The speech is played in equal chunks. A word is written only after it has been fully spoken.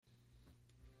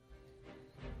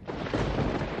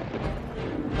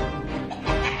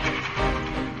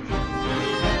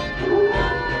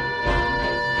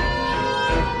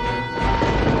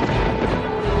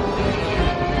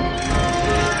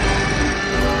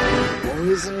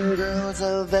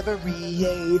tales of every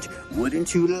age.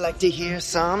 Wouldn't you like to hear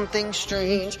something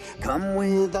strange? Come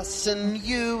with us and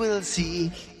you will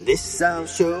see. This our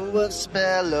show of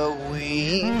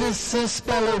Spelloween. This is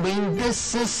Spelloween,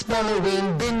 this is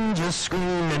Spelloween. Binge or scream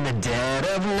in the dead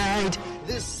of night.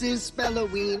 This is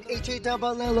Spelloween,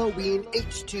 H-A-double-L-O-ween,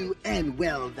 H-2-N,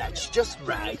 well, that's just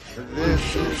right.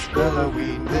 This is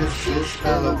Spelloween, this is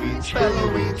Spelloween,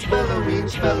 Spelloween, Spelloween,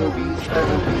 Spelloween,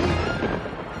 Spelloween.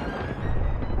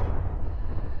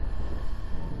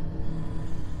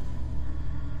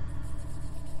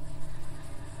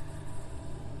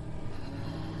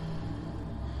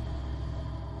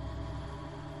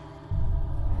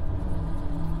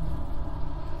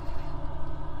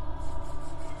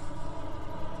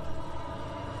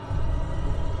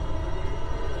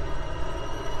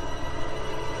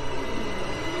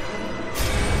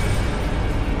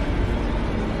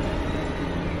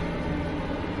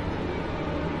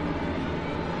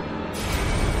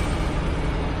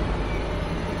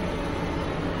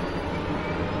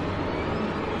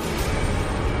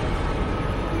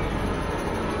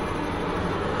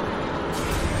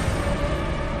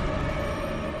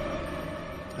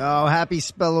 Oh, happy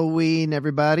Spelloween,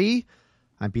 everybody.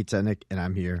 I'm Pizza Nick, and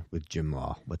I'm here with Jim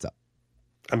Law. What's up?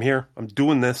 I'm here. I'm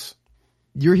doing this.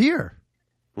 You're here.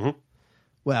 Mm-hmm.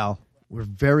 Well, we're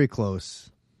very close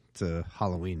to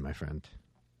Halloween, my friend.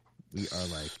 We are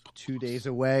like 2 days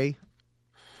away.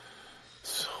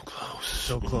 So close.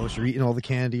 So close. You're eating all the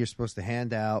candy you're supposed to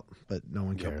hand out, but no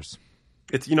one cares.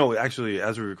 It's, actually,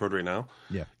 as we record right now,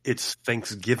 it's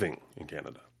Thanksgiving in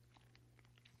Canada.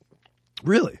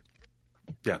 Really?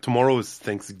 Yeah, tomorrow is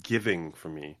Thanksgiving for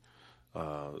me.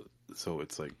 So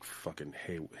it's like fucking,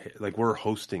 hey, like we're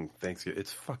hosting Thanksgiving.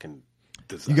 It's fucking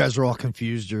disaster. You guys are all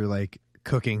confused. You're like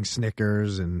cooking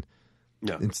Snickers and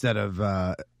instead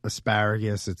of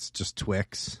asparagus, it's just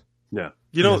Twix. Yeah.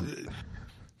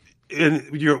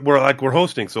 And we're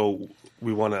hosting, so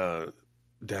we want to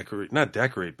not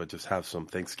decorate, but just have some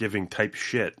Thanksgiving type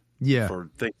shit for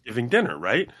Thanksgiving dinner,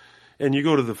 right? And you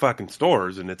go to the fucking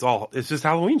stores, and it's just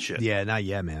Halloween shit. Yeah, not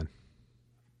yet, man.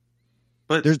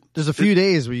 But there's a few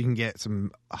days where you can get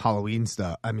some Halloween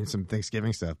stuff. I mean, some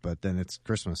Thanksgiving stuff, but then it's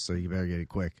Christmas, so you better get it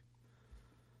quick.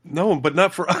 No, but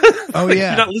not for us. Oh yeah,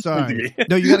 You're not listening sorry. to me.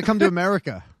 No, you got to come to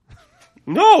America.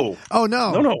 No. Oh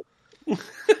no. No.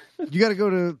 You got to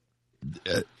go to.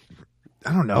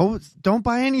 I don't know. Don't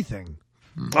buy anything.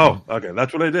 Oh, okay.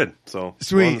 That's what I did. So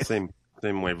Sweet. We're on the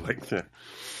same wavelength. Yeah.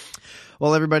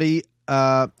 Well, everybody. We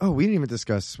didn't even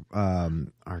discuss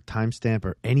our timestamp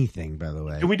or anything. By the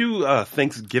way, Can we do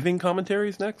Thanksgiving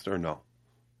commentaries next or no?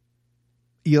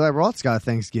 Eli Roth's got a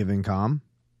Thanksgiving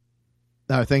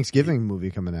Thanksgiving movie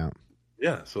coming out.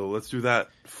 Yeah. So let's do that.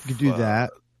 You could do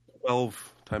that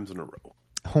 12 times in a row.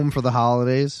 Home for the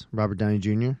Holidays. Robert Downey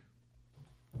Jr.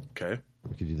 Okay.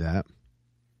 We could do that.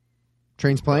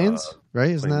 Trains, Planes,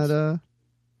 right? Isn't Planes. that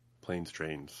Planes,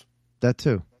 Trains. that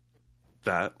too?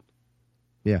 That.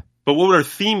 Yeah. But what would our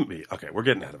theme be? Okay, we're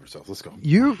getting ahead of ourselves. Let's go.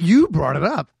 You brought it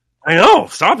up. I know.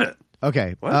 Stop it.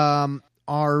 Okay. What? I'm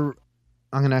going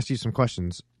to ask you some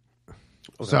questions.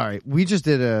 Okay. Sorry, we just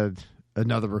did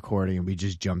another recording and we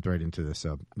just jumped right into this,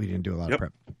 so we didn't do a lot of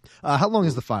prep. How long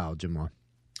is the file, Jim Law?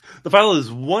 The file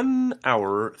is 1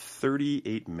 hour,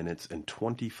 38 minutes, and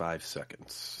 25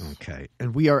 seconds. Okay.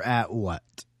 And we are at what?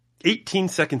 18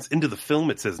 seconds into the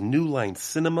film, it says New Line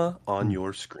Cinema on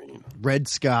your screen. Red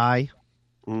Sky.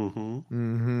 Mm-hmm.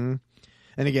 Mm-hmm.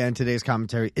 And again, today's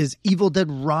commentary is Evil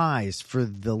Dead Rise for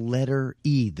the letter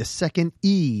E, the second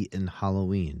E in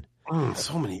Halloween.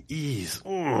 So many E's.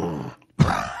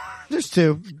 There's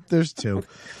two.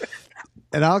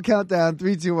 And I'll count down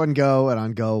 3, 2, 1, go. And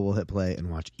on go, we'll hit play and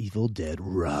watch Evil Dead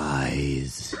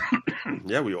Rise.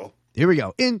 Yeah, we all. Here we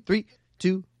go. In 3,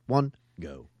 2, 1,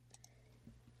 go.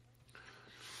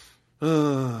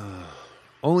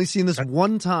 Only seen this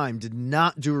one time. Did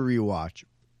not do a rewatch.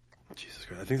 Jesus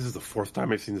Christ. I think this is the 4th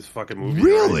time I've seen this fucking movie.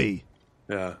 Really?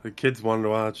 Yeah. The kids wanted to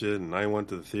watch it, and I went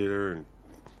to the theater, and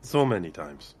so many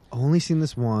times. Only seen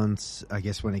this once, I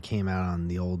guess, when it came out on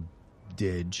the old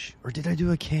Dig. Or did I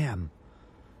do a cam?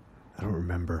 I don't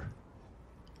remember.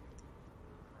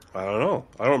 I don't know.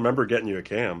 I don't remember getting you a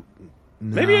cam.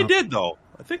 No. Maybe I did, though.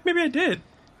 I think maybe I did.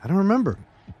 I don't remember.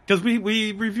 Because we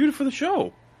reviewed it for the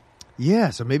show.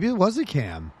 Yeah, so maybe it was a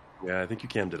cam. Yeah, I think you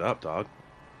cammed it up, dog.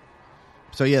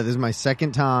 So yeah, this is my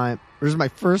second time. This is my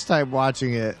first time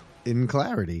watching it in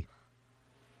clarity.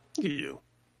 Look at you.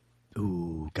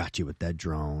 Ooh, got you with that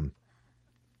drone.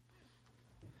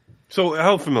 So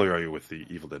how familiar are you with the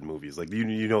Evil Dead movies? Like, you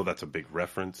know that's a big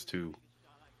reference to...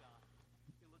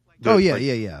 Yeah,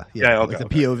 okay. like the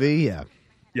POV, yeah.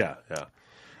 Yeah.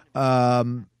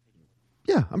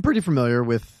 Yeah, I'm pretty familiar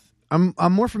with. I'm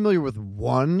more familiar with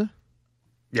 1.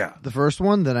 Yeah, the first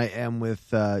one than I am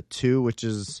with 2, which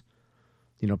is,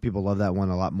 people love that one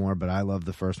a lot more, but I love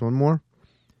the first one more.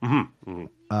 Mm-hmm.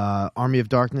 Mm-hmm. Army of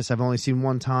Darkness, I've only seen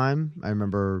 1 time. I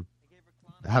remember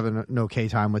having an okay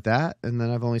time with that, and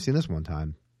then I've only seen this 1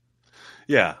 time.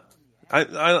 Yeah,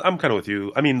 I'm kind of with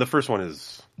you. I mean, the first one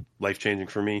is life-changing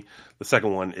for me. The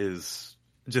second one is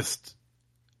just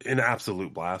an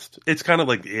absolute blast. It's kind of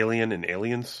like Alien and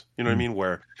Aliens, you know what I mean?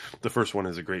 Where the first one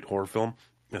is a great horror film.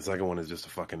 The second one is just a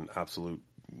fucking absolute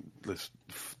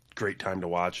great time to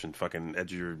watch and fucking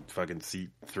edge of your fucking seat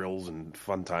thrills and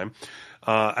fun time.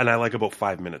 And I like about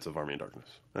 5 minutes of Army of Darkness.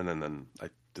 And then I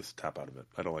just tap out of it.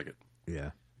 I don't like it.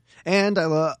 Yeah. And I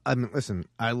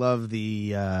love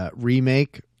the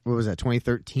remake. What was that,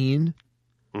 2013?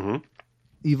 Mm-hmm.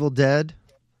 Evil Dead.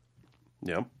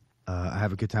 Yep. I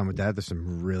have a good time with that. There's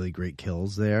some really great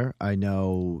kills there. I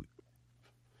know,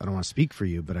 I don't want to speak for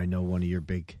you, but I know one of your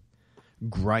big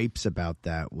gripes about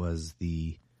that was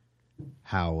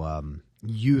how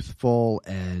youthful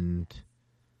and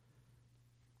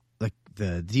like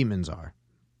the demons are.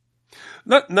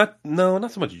 Not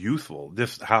so much youthful,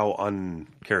 just how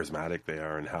uncharismatic they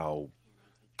are and how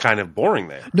kind of boring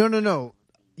they are. No.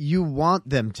 You want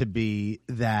them to be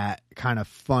that kind of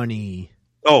funny.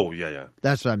 Oh yeah.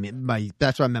 That's what I mean.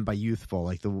 That's what I meant by youthful,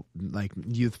 like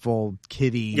youthful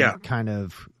kiddie kind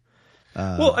of.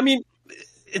 Well, I mean,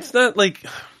 it's not like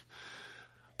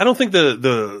I don't think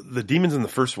the demons in the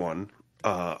first one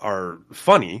are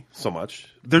funny so much.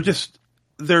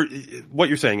 They're what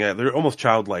you're saying. Yeah, they're almost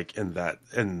childlike in that,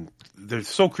 and they're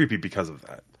so creepy because of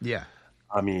that. Yeah.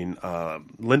 I mean,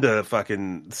 Linda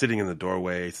fucking sitting in the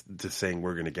doorway, just saying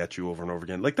 "we're going to get you" over and over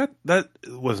again. Like that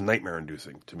was nightmare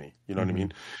inducing to me. You know what I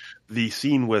mean? The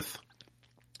scene with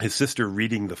his sister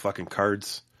reading the fucking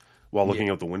cards while looking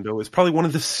out the window is probably one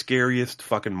of the scariest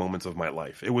fucking moments of my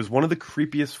life. It was one of the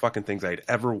creepiest fucking things I'd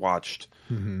ever watched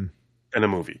in a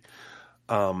movie.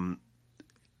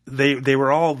 They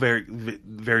were all very,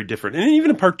 very different. And even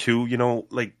in part 2,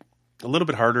 like a little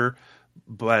bit harder,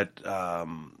 but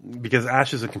because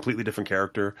Ash is a completely different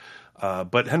character.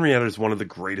 But Henrietta is one of the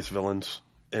greatest villains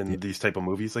in these type of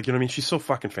movies. Like, you know what I mean? She's so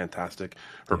fucking fantastic.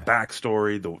 Her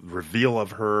backstory, the reveal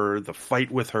of her, the fight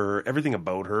with her, everything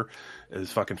about her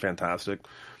is fucking fantastic.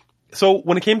 So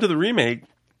when it came to the remake,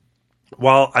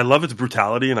 while I love its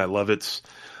brutality and I love its,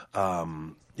 the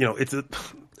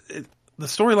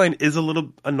storyline is a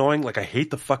little annoying. Like, I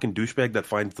hate the fucking douchebag that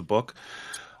finds the book.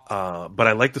 But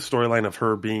I like the storyline of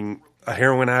her being a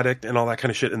heroin addict and all that kind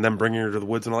of shit and then bringing her to the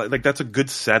woods and all that. Like, that's a good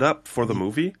setup for the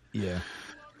movie. Yeah.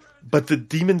 But the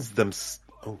demons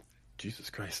oh, Jesus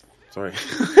Christ. Sorry.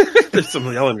 There's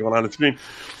some yelling going on screen.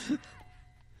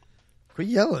 Quit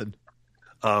yelling.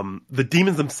 The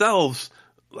demons themselves,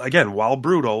 again, while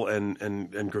brutal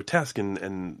and grotesque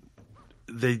and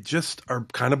they just are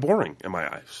kind of boring in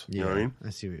my eyes. You know what I mean?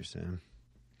 I see what you're saying.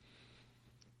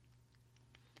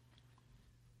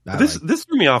 This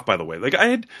threw me off, by the way. Like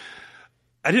I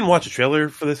didn't watch a trailer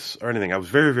for this or anything. I was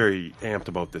very, very amped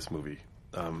about this movie.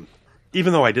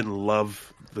 Even though I didn't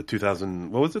love the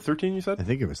 13 you said? I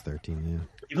think it was 13, yeah.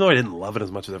 Even though I didn't love it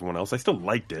as much as everyone else, I still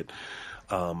liked it.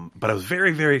 But I was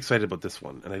very, very excited about this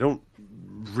one. And I don't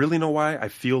really know why. I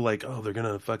feel like, they're going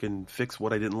to fucking fix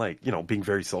what I didn't like. Being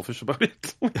very selfish about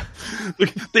it.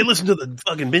 They listen to the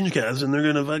fucking binge cast and they're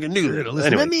going to fucking do it.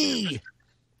 Listen to me!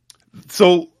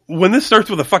 So when this starts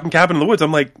with a fucking cabin in the woods,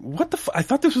 I'm like, what the I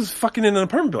thought this was fucking in an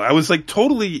apartment building. I was like,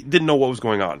 totally didn't know what was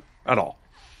going on at all.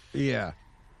 Yeah.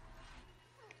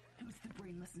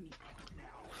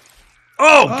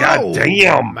 Oh, god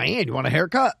damn. Man, you want a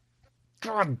haircut?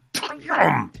 God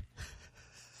damn.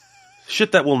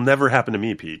 Shit that will never happen to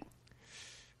me, Pete.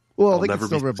 Well, they can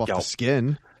still rip off the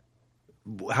skin.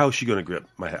 How is she going to grip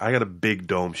my hair? I got a big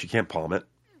dome. She can't palm it.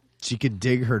 She could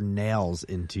dig her nails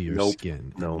into your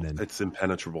skin. No, it's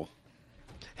impenetrable.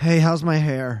 Hey, how's my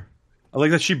hair? I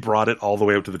like that she brought it all the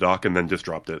way out to the dock and then just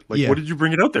dropped it. Like, what did you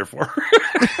bring it out there for?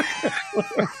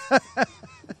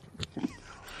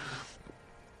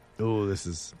 Oh, this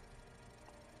is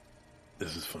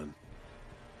fun.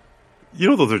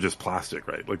 Those are just plastic,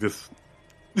 right? Like this,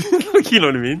 like, you know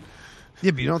what I mean?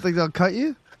 Yeah, but you don't think they'll cut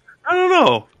you? I don't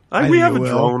know. We have a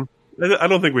drone. I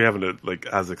don't think we have a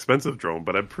as expensive drone,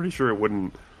 but I'm pretty sure it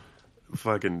wouldn't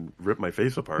fucking rip my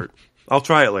face apart. I'll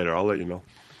try it later. I'll let you know.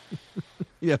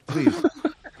 Yeah, please.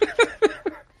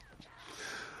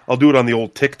 I'll do it on the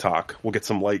old TikTok. We'll get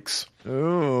some likes.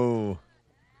 Oh.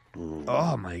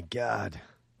 Oh my god.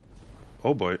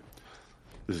 Oh boy.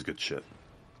 This is good shit.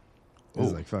 This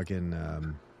is like fucking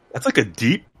That's like a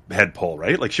deep head pull,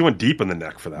 right? Like she went deep in the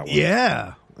neck for that one.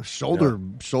 Yeah. Shoulder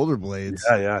blades.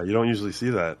 Yeah. You don't usually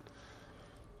see that.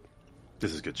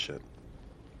 This is good shit.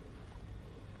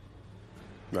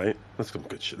 Right? That's some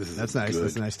good shit. That's nice.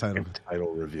 That's a nice title.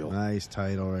 Title reveal. Nice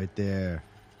title right there.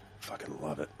 Fucking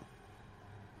love it.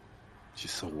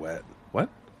 She's so wet. What?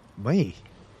 Wait.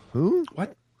 Who?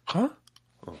 What? Huh?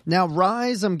 Oh. Now,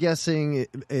 Rise, I'm guessing,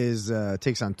 is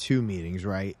takes on two meanings,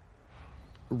 right?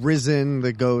 Risen,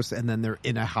 the ghost, and then they're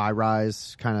in a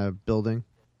high-rise kind of building.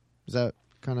 Is that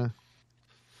kind of...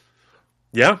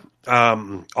 Yeah.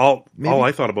 All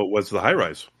I thought about was the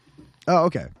high-rise. Oh,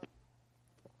 okay.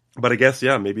 But I guess,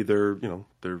 yeah, maybe they're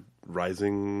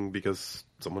rising because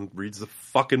someone reads the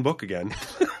fucking book again.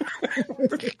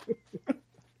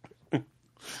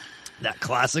 That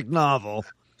classic novel.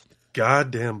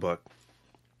 Goddamn book.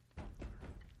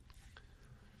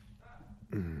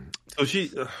 So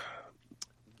she...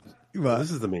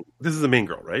 this is the main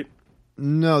girl, right?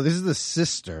 No, this is the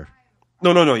sister.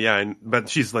 No, yeah, but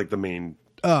she's like the main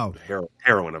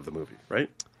heroine of the movie, right?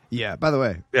 Yeah, by the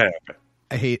way. Yeah, okay.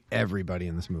 I hate everybody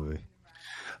in this movie.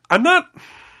 I'm not...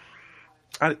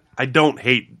 I don't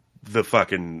hate the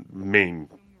fucking main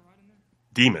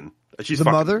demon. She's the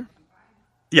mother?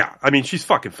 Yeah, I mean, she's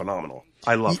fucking phenomenal.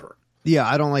 I love her. Yeah,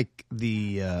 I don't like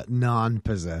the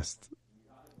non-possessed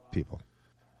people.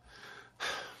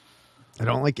 I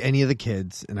don't like any of the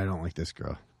kids, and I don't like this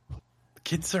girl.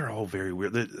 Kids are all very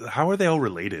weird. How are they all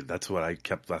related? That's what I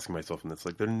kept asking myself. And it's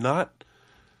like, they don't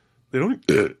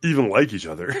even like each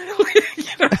other. You know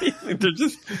what I mean? They're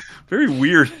just very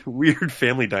weird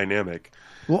family dynamic.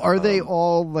 Well, are they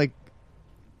all like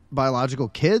biological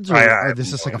kids, or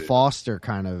this is like a foster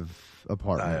kind of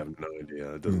apartment? I have no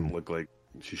idea. It doesn't look like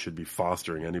she should be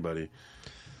fostering anybody.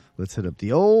 Let's hit up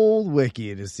the old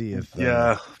wiki to see if...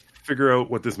 figure out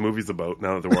what this movie's about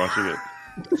now that they're watching it.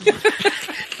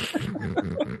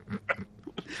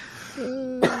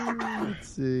 Let's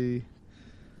see.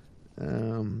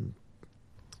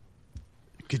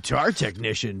 Guitar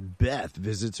technician Beth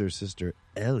visits her sister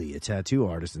Ellie, a tattoo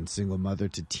artist and single mother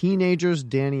to teenagers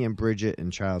Danny and Bridget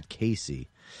and child Casey.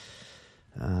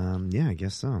 Yeah, I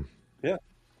guess so. Yeah,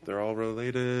 they're all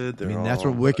related. That's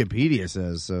what Wikipedia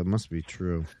says, so it must be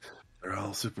true. They're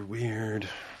all super weird.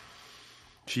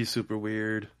 She's super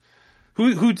weird.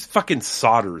 Who fucking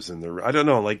solders in their... I don't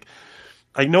know. Like,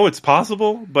 I know it's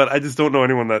possible, but I just don't know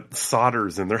anyone that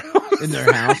solders in their house. In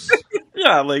their house?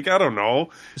 Yeah, like, I don't know.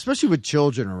 Especially with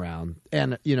children around.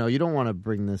 And, you don't want to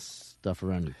bring this stuff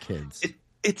around your kids.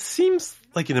 It seems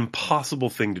like an impossible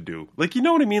thing to do. Like, you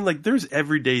know what I mean? Like, there's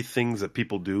everyday things that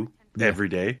people do every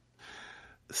day.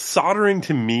 Soldering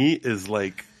to me is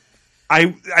like...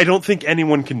 I don't think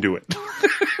anyone can do it.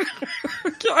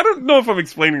 I don't know if I'm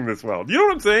explaining this well. Do you know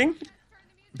what I'm saying?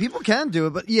 People can do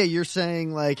it, but yeah, you're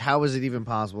saying like, how is it even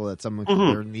possible that someone can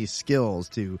learn these skills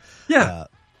to,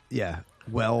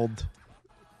 weld?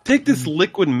 Take this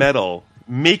liquid metal,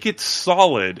 make it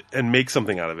solid, and make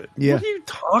something out of it. Yeah. What are you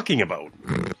talking about?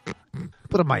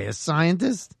 But am I a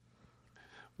scientist?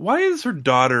 Why is her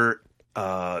daughter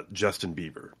Justin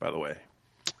Bieber, by the way?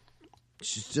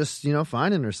 She's just,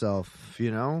 finding herself,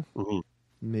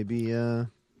 Maybe,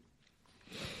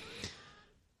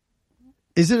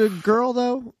 Is it a girl,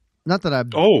 though? Not that I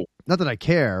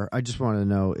care. I just want to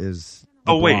know is...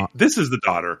 wait. This is the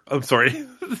daughter. I'm sorry.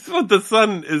 The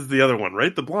son is the other one,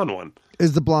 right? The blonde one.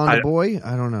 Is the blonde a boy?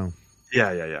 I don't know.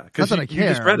 Yeah. Not that I care. You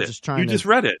just read it. Just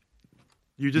read it.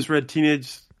 You just read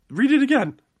Teenage... Read it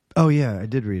again. Oh, yeah. I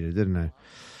did read it, didn't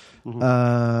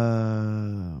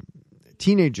I?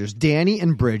 Teenagers, Danny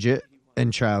and Bridget,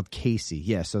 and child Casey.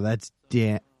 Yeah, so that's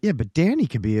Dan. Yeah, but Danny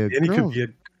could be a girl.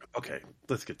 Okay,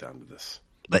 let's get down to this.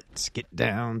 All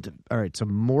right, so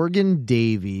Morgan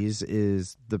Davies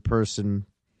is the person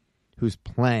who's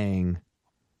playing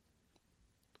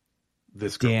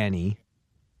this girl. Danny.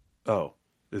 Oh,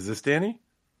 is this Danny?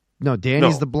 No,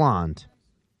 Danny's the blonde.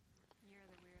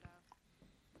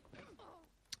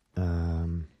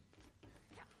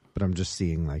 But I'm just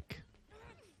seeing like...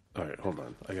 All right, hold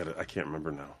on. I can't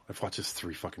remember now. I've watched this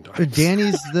 3 fucking times.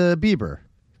 Danny's the Bieber.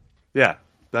 Yeah,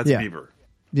 that's Bieber.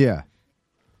 Yeah.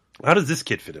 How does this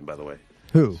kid fit in, by the way?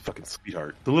 Who? Fucking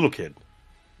sweetheart. The little kid.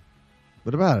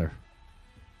 What about her?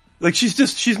 Like, she's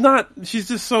just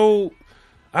so,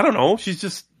 I don't know. She's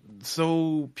just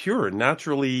so pure and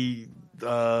naturally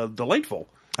delightful.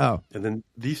 Oh. And then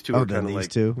these two are kind of like...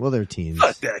 two? Well, they're teens.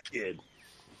 Fuck that kid.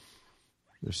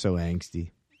 They're so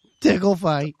angsty. Tickle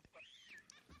fight.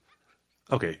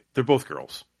 Okay, they're both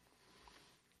girls.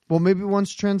 Well, maybe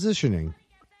one's transitioning.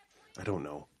 I don't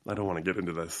know. I don't want to get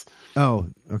into this. Oh,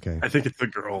 okay. I think it's a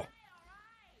girl.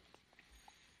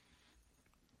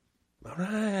 All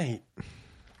right.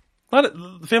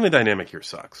 The family dynamic here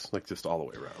sucks. Like, just all the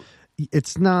way around.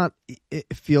 It's not...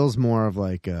 It feels more of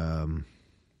like...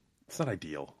 It's not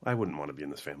ideal. I wouldn't want to be in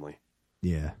this family.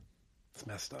 Yeah. It's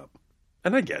messed up.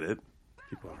 And I get it.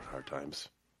 People have hard times.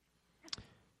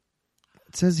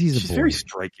 It says she's very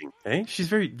striking, eh? She's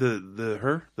very...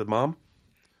 The mom?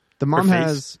 The mom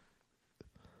has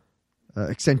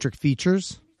eccentric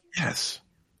features. Yes.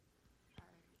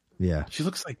 Yeah. She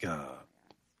looks like...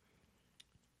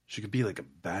 She could be like a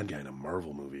bad guy in a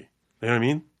Marvel movie. You know what I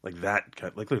mean? Like that.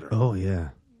 Like, look at her. Oh,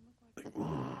 yeah. Like,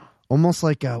 almost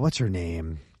like, what's her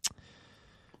name?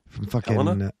 From fucking...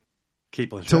 Helena? Kate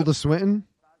Blanchett. Tilda Swinton?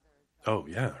 Oh,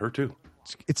 yeah. Her too.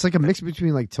 It's like a mix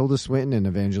between like Tilda Swinton and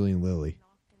Evangeline Lilly.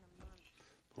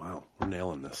 Wow. We're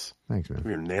nailing this. Thanks, man.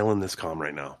 We're nailing this comm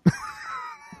right now.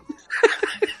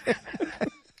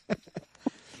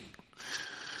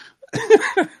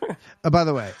 By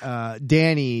the way,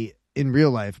 Danny... In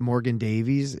real life, Morgan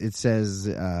Davies, it says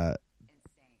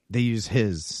they use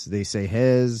his. They say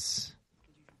his,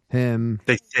 him.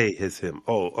 They say his, him.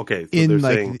 Oh, okay. So in they're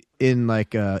like saying... in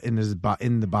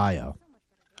the bio.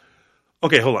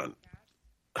 Okay, hold on.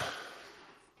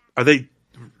 Are they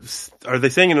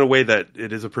saying in a way that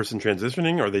it is a person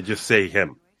transitioning, or they just say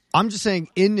him? I'm just saying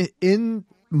in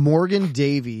Morgan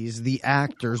Davies, the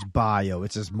actor's bio,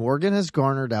 it says Morgan has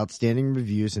garnered outstanding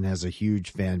reviews and has a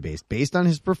huge fan base based on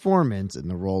his performance in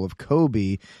the role of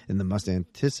Kobe in the most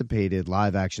anticipated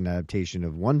live action adaptation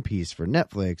of One Piece for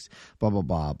Netflix. Blah blah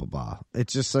blah blah blah.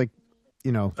 It's just like,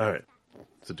 you know. All right,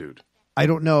 it's a dude. I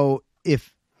don't know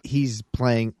if he's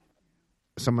playing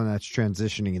someone that's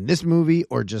transitioning in this movie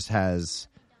or just has.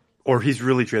 Or he's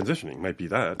really transitioning. Might be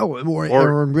that. Oh,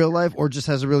 or in real life, or just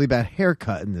has a really bad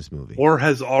haircut in this movie. Or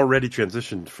has already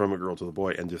transitioned from a girl to the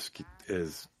boy and just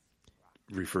is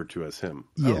referred to as him.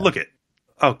 Yeah. Look at.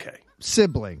 Okay.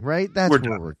 Sibling, right? That's we're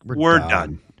where done. we're done.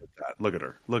 done. Look at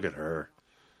her. Look at her.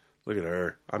 Look at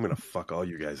her. I'm going to fuck all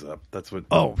you guys up. That's what.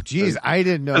 Oh, geez. I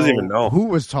didn't know, doesn't even know who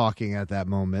was talking at that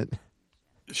moment.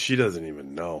 She doesn't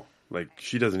even know. Like,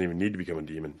 she doesn't even need to become a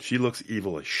demon. She looks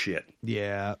evil as shit.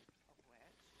 Yeah.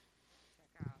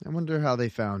 I wonder how they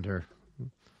found her. I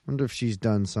wonder if she's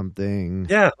done something.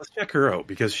 Yeah, let's check her out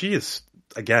because she is,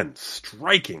 again,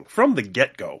 striking from the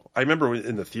get-go. I remember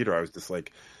in the theater, I was just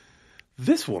like,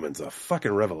 this woman's a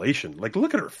fucking revelation. Like,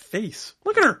 look at her face.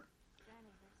 Look at her.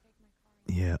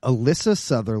 Yeah. Alyssa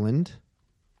Sutherland.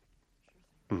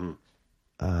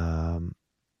 Mm-hmm.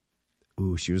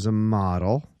 She was a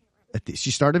model.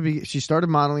 She started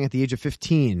modeling at the age of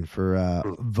 15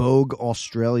 for Vogue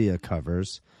Australia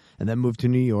covers. And then moved to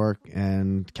New York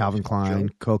and Calvin Klein,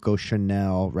 Coco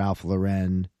Chanel, Ralph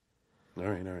Lauren. All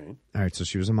right. All right, so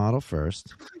she was a model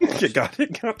first. You got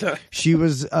that. She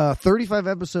was 35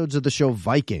 episodes of the show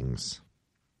Vikings.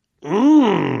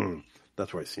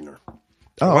 That's where I seen her.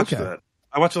 I watched okay. that.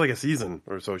 I watched like a season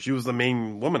or so. She was the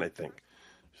main woman, I think.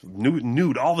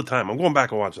 Nude all the time. I'm going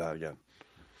back and watch that again.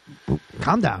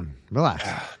 Calm down. Relax.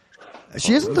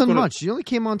 She hasn't done much. She only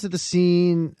came onto the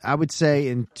scene, I would say,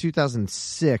 in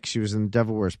 2006. She was in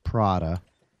Devil Wears Prada.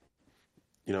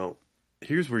 You know,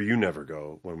 here's where you never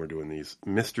go when we're doing these.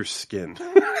 Mr. Skin.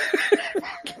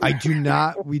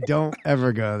 We don't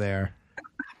ever go there.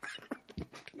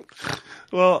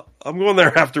 Well, I'm going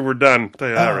there after we're done. I'll tell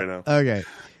you that right now. Okay.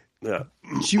 Yeah.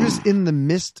 She was in the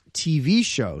Mist TV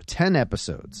show, 10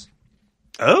 episodes.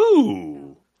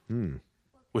 Oh.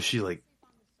 Was she like...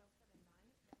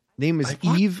 Name is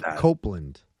Eve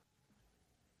Copeland.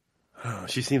 Oh,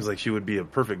 she seems like she would be a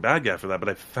perfect bad guy for that, but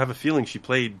I have a feeling she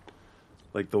played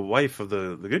like the wife of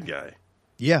the good guy.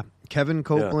 Yeah, Kevin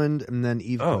Copeland and then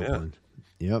Eve Copeland.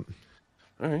 Yeah. Yep.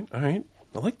 All right.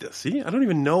 I like this. See, I don't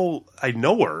even know. I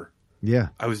know her. Yeah.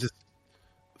 I was just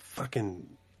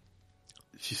fucking.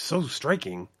 She's so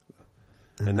striking.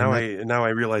 And now I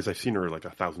realize I've seen her like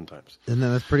 1,000 times. And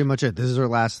then that's pretty much it. This is her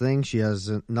last thing. She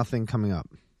has nothing coming up.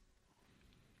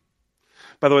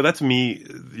 By the way, that's me.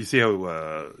 You see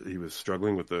how he was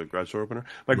struggling with the garage door opener?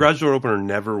 My garage door opener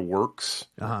never works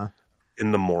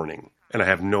in the morning, and I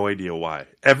have no idea why.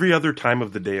 Every other time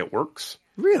of the day it works.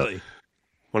 Really?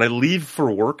 When I leave for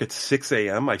work at 6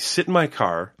 a.m., I sit in my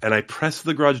car, and I press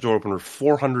the garage door opener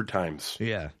 400 times.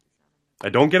 Yeah. I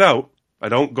don't get out. I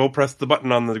don't go press the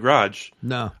button on the garage.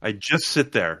 No. I just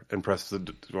sit there and press the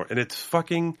door, and it's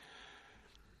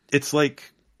it's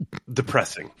like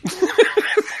depressing.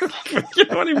 You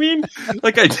know what I mean?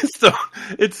 Like, I just don't,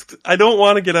 I don't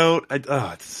want to get out.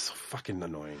 It's so fucking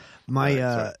annoying.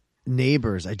 My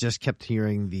neighbors, I just kept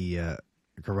hearing the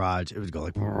garage. It would go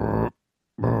like,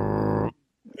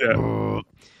 yeah.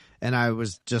 And I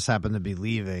was just happened to be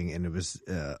leaving, and it was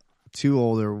two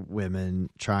older women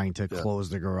trying to close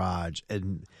the garage,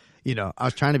 and I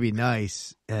was trying to be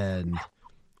nice and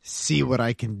see what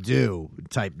I can do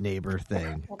type neighbor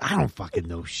thing. I don't fucking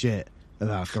know shit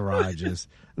about garages.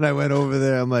 And I went over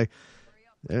there. I'm like,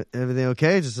 everything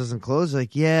okay? It just doesn't close?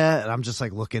 Like, yeah. And I'm just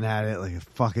like looking at it like a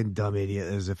fucking dumb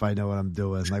idiot as if I know what I'm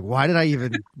doing. Like, why did I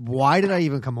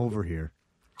even come over here?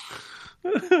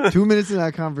 2 minutes in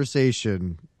that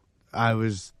conversation, I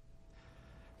was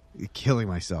killing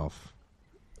myself.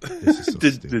 This is so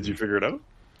did you figure it out?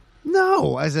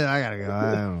 No. I said, I gotta go.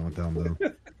 I don't know what the hell I'm doing.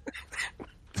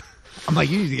 I'm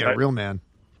like, you need to get a real man.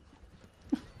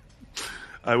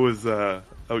 I was out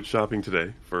shopping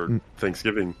today for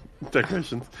Thanksgiving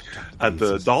decorations at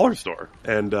the dollar store,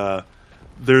 and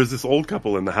there's this old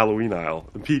couple in the Halloween aisle.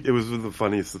 And Pete, it was the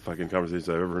funniest fucking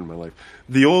conversation I've ever heard in my life.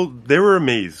 They were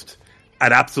amazed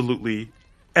at absolutely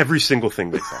every single thing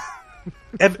they saw.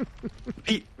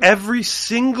 Every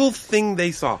single thing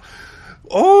they saw.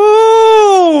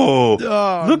 Oh,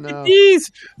 look at these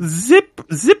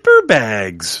zipper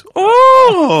bags.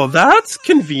 Oh, that's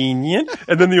convenient.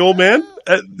 And then the old man,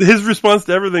 his response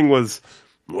to everything was,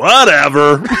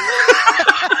 whatever.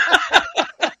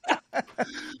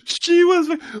 She was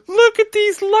like, look at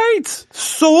these lights.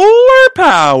 Solar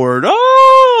powered.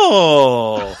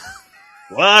 Oh,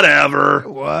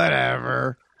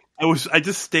 whatever. I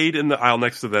just stayed in the aisle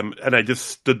next to them, and I just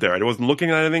stood there. I wasn't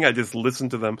looking at anything. I just listened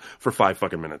to them for 5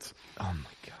 fucking minutes. Oh my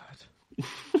god,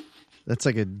 that's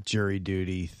like a jury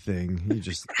duty thing.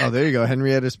 There you go,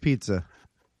 Henrietta's Pizza.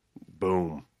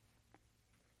 Boom.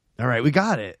 All right, we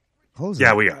got it. Close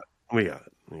yeah, it. we got it.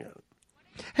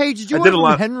 Hey, did you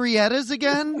want Henrietta's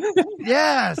again?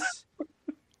 Yes,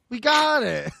 we got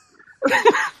it.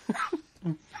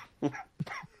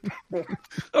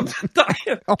 I'm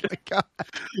dying. Oh my god.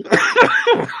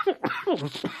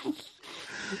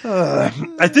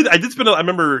 I did spend I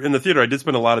remember in the theater I did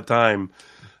spend a lot of time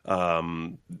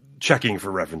checking for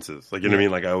references. Like, you know what I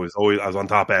mean? Like I was on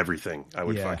top of everything. I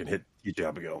would fucking hit each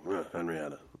up and go,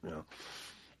 Henrietta,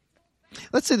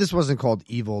 Let's say this wasn't called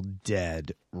Evil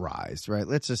Dead Rise, right?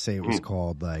 Let's just say it was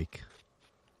called like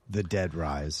The Dead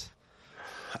Rise.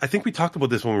 I think we talked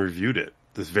about this when we reviewed it.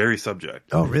 This very subject.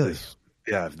 Oh, really?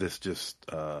 If this just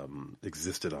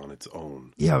existed on its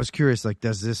own. Yeah, I was curious. Like,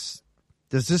 does this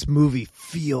movie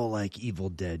feel like Evil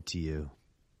Dead to you?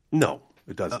 No,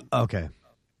 it doesn't. Okay.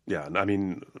 Yeah, I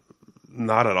mean,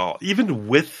 not at all. Even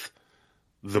with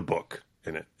the book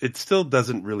in it, it still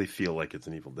doesn't really feel like it's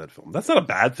an Evil Dead film. That's not a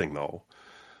bad thing, though.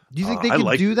 Do you think they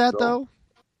can do that, though?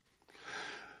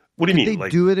 What do you mean? Could they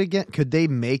do it again? Could they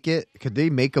make it? Could they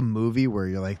make a movie where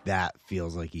you're like, that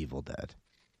feels like Evil Dead?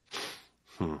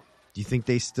 Do you think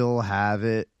they still have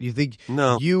it? Do you think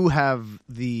you have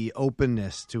the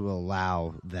openness to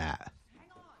allow that?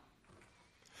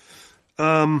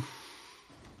 No,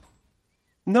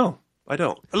 I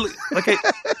don't. Like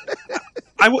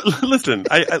listen.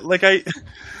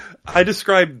 I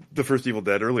described the first Evil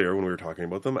Dead earlier when we were talking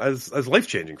about them as life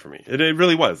changing for me. It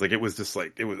really was. Like, it was just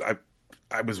like it was.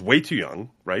 I was way too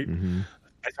young, right? Mm-hmm.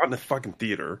 I saw it in the fucking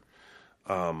theater.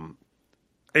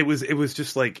 It was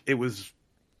just like it was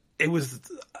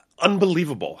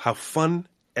unbelievable how fun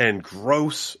and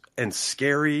gross and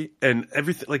scary and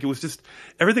everything. Like, it was just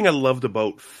everything I loved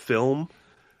about film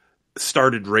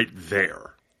started right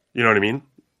there. You know what I mean?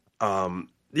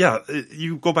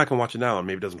 You go back and watch it now and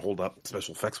maybe it doesn't hold up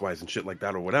special effects wise and shit like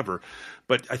that or whatever.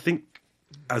 But I think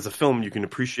as a film, you can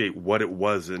appreciate what it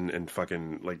was in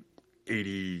fucking like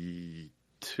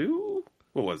 82.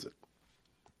 What was it?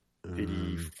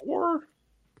 84?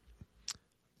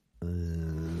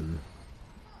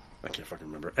 I can't fucking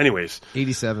remember. Anyways.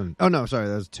 87. Oh, no, sorry.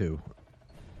 That was 2.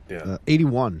 Yeah.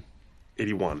 81.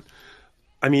 81.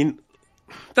 I mean,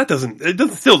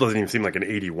 it still doesn't even seem like an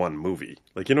 81 movie.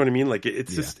 Like, you know what I mean? Like,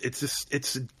 it's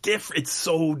different. It's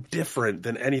so different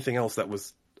than anything else that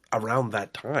was around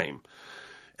that time.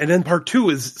 And then part 2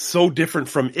 is so different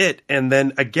from it. And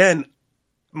then again,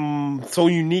 so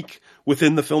unique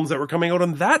within the films that were coming out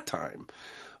on that time.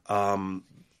 I'm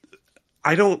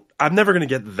never going to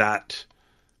get that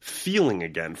feeling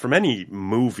again from any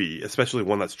movie, especially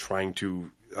one that's trying to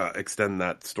extend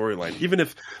that storyline. Even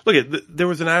if, there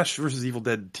was an Ash versus Evil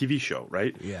Dead TV show,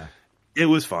 right? Yeah. It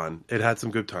was fun. It had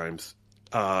some good times.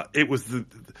 It was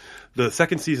the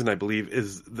second season, I believe,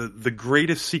 is the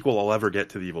greatest sequel I'll ever get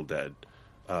to the Evil Dead.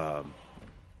 The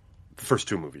first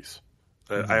 2 movies.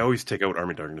 I always take out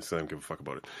Army of Darkness because I don't give a fuck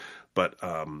about it. But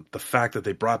the fact that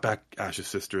they brought back Ash's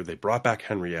sister, they brought back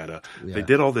Henrietta, they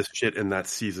did all this shit in that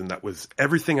season that was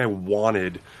everything I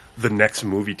wanted the next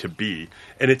movie to be.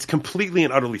 And it's completely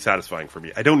and utterly satisfying for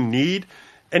me. I don't need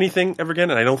anything ever again,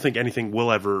 and I don't think anything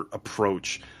will ever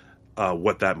approach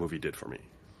what that movie did for me.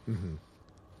 Mm-hmm.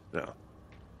 Yeah.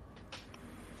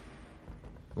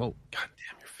 Whoa! God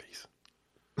damn your face!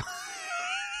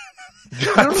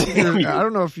 I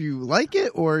don't know if you like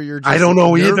it or you're just I don't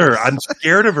know nervous. either. I'm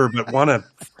scared of her, but want to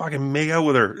fucking make out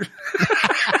with her.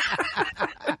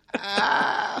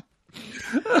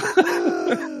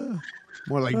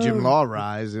 More like Jim Law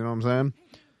rise, you know what I'm saying?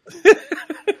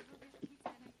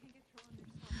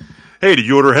 Hey, did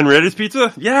you order Henrietta's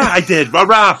pizza? Yeah, I did.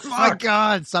 Rah-rah. My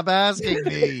God, stop asking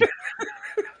me.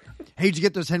 Hey, did you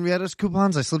get those Henrietta's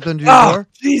coupons? I slipped under your door.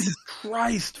 Jesus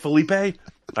Christ, Felipe. I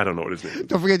don't know what his name is.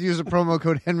 Don't forget to use the promo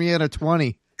code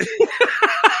Henrietta20.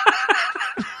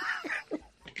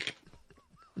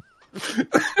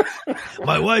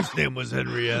 My wife's name was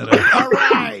Henrietta. All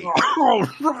right. All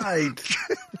right.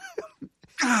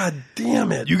 God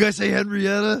damn it. You guys say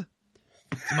Henrietta?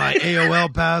 It's my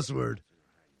AOL password.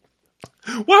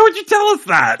 Why would you tell us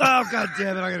that? Oh, God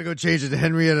damn it. I got to go change it to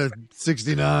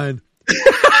Henrietta69.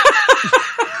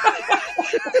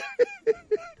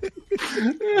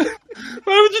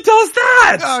 Why would you tell us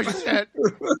that? Oh, shit.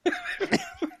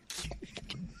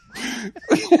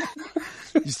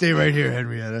 You stay right here,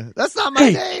 Henrietta. That's not my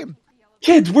name.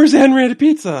 Kids, where's the Henrietta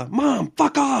pizza? Mom,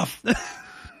 fuck off.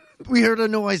 We heard a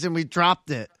noise and we dropped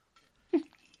it.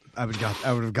 I would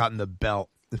have gotten the belt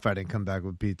if I didn't come back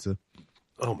with pizza.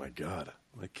 Oh, my God.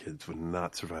 My kids would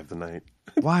not survive the night.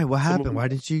 Why? What happened? Why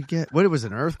didn't you get... What, it was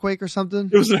an earthquake or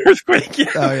something? It was an earthquake,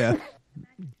 yeah. Oh, yeah.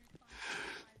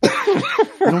 You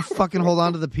don't fucking hold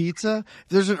on to the pizza? If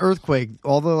there's an earthquake,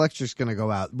 all the electric's going to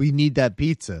go out. We need that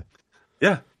pizza.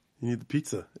 Yeah, you need the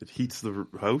pizza. It heats the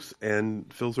house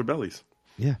and fills our bellies.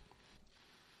 Yeah.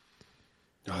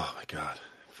 Oh, my God.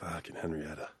 Fucking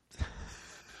Henrietta.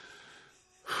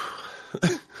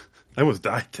 I almost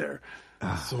died there.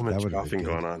 So much coughing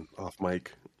going on off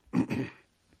mic.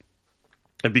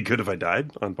 It'd be good if I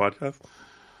died on podcast.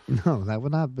 No, that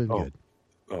would not have been good.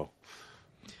 Oh.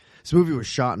 This movie was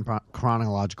shot in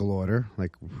chronological order.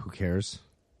 Like, who cares?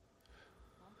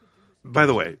 By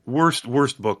the way, worst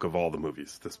book of all the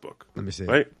movies, this book. Let me see.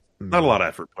 Right? Not a lot of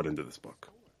effort put into this book.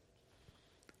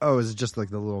 Oh, is it just like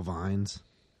the little vines?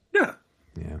 Yeah.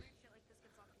 Yeah.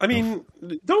 I mean,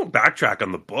 don't backtrack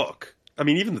on the book. I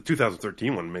mean, even the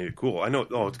 2013 one made it cool. I know.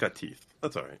 Oh, it's got teeth.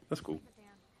 That's all right. That's cool.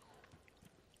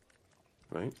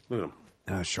 Right? Look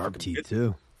at him. Sharp teeth,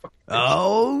 too.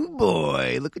 Oh,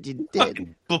 boy. Look what you did.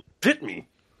 Fucking book bit me.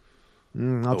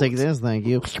 I'll take this. Thank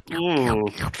you.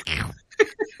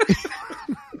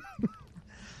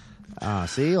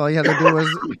 See? All you had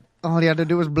to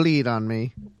do was bleed on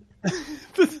me.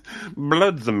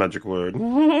 Blood's a magic word.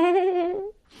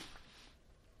 Oh,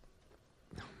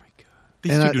 my God.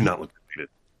 These two do not look related.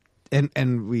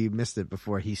 And we missed it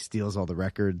before he steals all the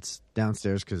records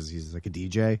downstairs because he's like a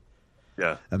DJ.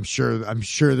 Yeah, I'm sure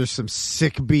there's some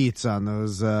sick beats on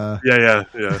those. Yeah.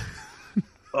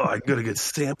 Oh, I got a good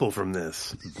sample from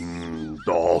this.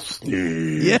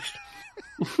 Dusty. Yeah.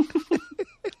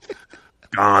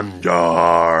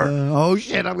 Ganjar. Oh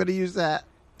shit! I'm gonna use that.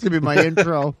 It's gonna be my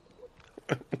intro.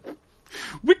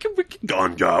 Wicked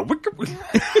ganja. Wicked.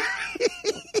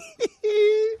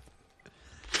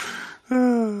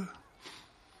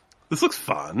 This looks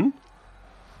fun.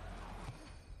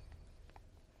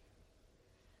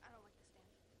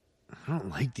 I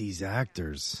don't like these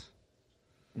actors.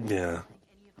 Yeah.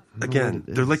 Again,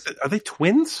 they're like, are they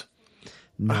twins?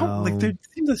 No. They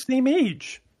seem the same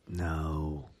age.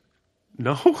 No.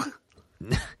 No?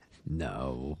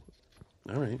 No.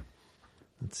 All right.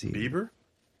 Let's see. Bieber?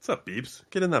 What's up, Beebs?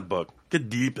 Get in that book. Get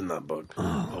deep in that book.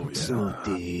 Oh yeah. So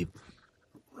deep.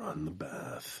 Run the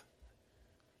bath.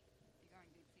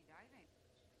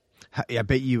 I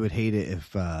bet you would hate it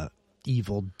if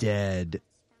Evil Dead,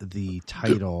 the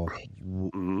title,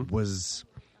 was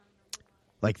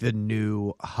like the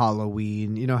new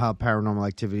Halloween. You know how Paranormal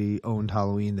Activity owned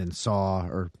Halloween, then Saw,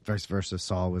 or vice versa,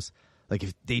 Saw was like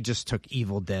if they just took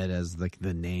Evil Dead as like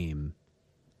the name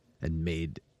and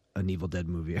made an Evil Dead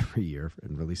movie every year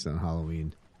and released it on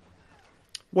Halloween.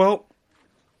 Well,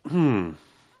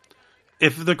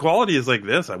 if the quality is like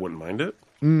this, I wouldn't mind it.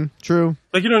 True.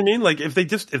 Like, you know what I mean? Like, if they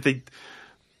gave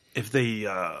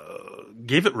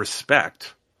it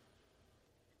respect.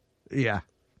 Yeah.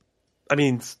 I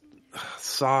mean,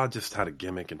 Saw just had a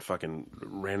gimmick and fucking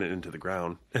ran it into the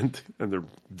ground, and they're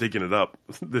digging it up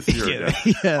this year.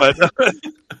 Yeah. But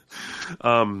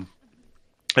I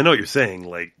know what you're saying,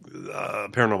 like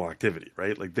Paranormal Activity,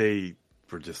 right? Like they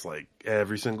were just like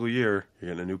every single year you're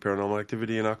getting a new Paranormal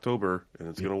Activity in October, and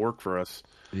it's going to work for us.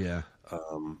 Yeah.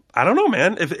 I don't know,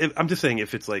 man. If I'm just saying,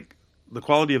 if it's like the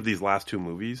quality of these last two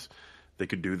movies, they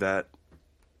could do that.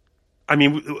 I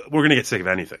mean, we're gonna get sick of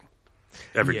anything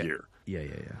every year. Yeah.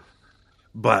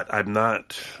 But I'm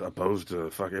not opposed to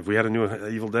if we had a new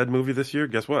Evil Dead movie this year,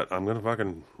 guess what? I'm gonna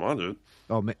fucking watch it.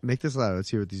 Oh, make this loud. Let's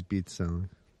hear what these beats sound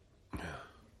like. Yeah.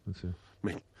 Let's see.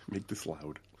 Make this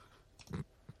loud.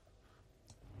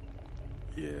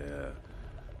 Yeah.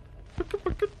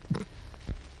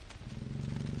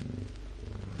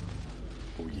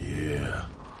 Oh yeah.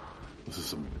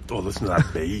 Listen to that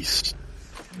bass.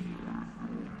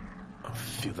 I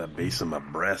feel that bass in my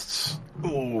breasts.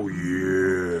 Oh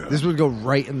yeah. This would go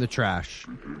right in the trash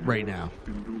right now.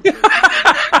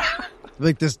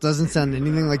 Like, this doesn't sound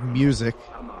anything like music.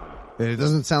 It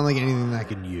doesn't sound like anything that I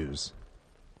can use.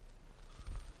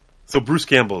 So Bruce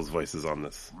Campbell's voice is on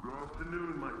this.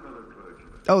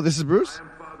 Oh, this is Bruce?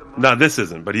 No, this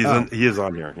isn't, but he is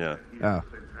on here, yeah. Oh.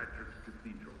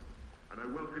 And I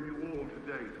welcome you all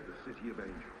today to the City of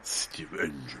Angels. City of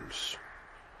Angels.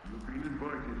 You've been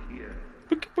invited here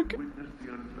to witness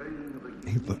the unveiling of a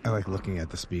unique I like looking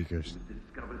at the speakers.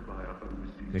 discovered by our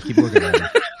own Yeah, keep looking at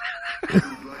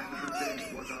them.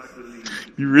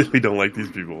 You really don't like these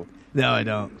people. No, I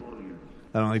don't.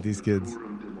 I don't like these kids.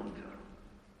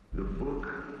 the Book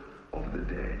of the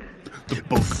Dead. The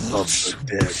Book of the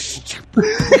Dead.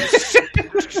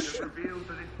 Reveals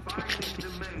that its findings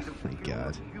are made of My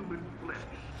God. human flesh.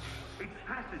 Its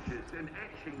passages and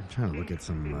etchings. I'm trying to look at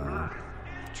some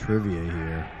trivia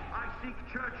here. I seek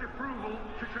church approval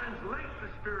to translate the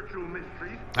spiritual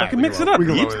mysteries. I can mix it up, We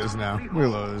can Beeps. lower this now. We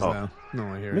can lower this now. No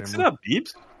one here Mix it anymore. up,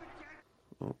 Beeps.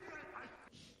 Oh.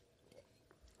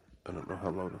 I don't know how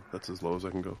low. That's as low as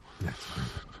I can go.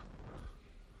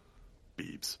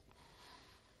 Beeps.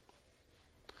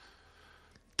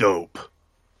 Dope.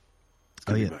 It's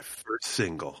gonna be my first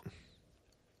single.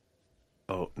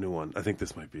 Oh, new one. I think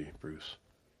this might be Bruce.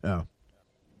 Oh.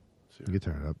 You can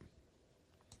turn it up.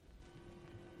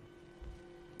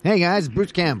 Hey guys, it's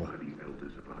Bruce Campbell. By the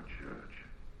elders of our church.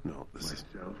 No, this is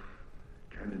Myself,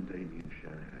 Canon Damien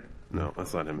Shanahan. no.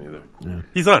 That's not him either. Yeah.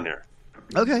 He's on here.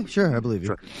 Okay, sure, I believe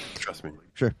you. Trust me.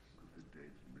 Sure.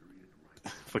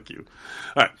 Fuck you.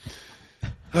 All right.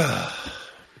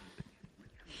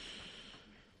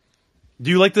 Do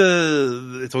you like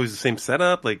it's always the same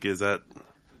setup? Like, are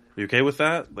you okay with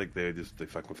that? Like, they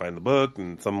fucking find the book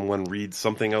and someone reads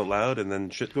something out loud and then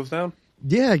shit goes down?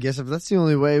 Yeah, I guess if that's the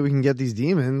only way we can get these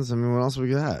demons, I mean, what else we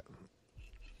got?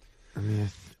 I mean,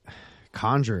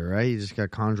 conjure, right? You just got to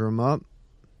conjure them up.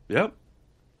 Yep.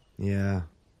 Yeah.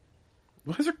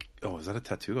 Why is her? Oh, is that a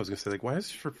tattoo? I was gonna say, like, why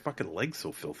is her fucking leg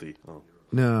so filthy? Oh,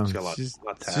 No, she's got a lot she's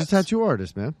of tats. a tattoo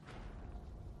artist, man.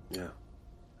 Yeah.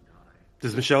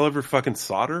 Does Michelle ever fucking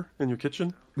solder in your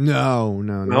kitchen? No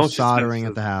she's soldering got-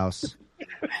 at the house.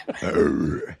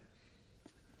 It'd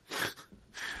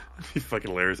be fucking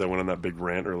hilarious. I went on that big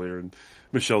rant earlier, and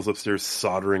Michelle's upstairs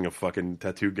soldering a fucking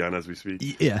tattoo gun as we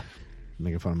speak. Yeah.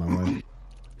 Making fun of my wife.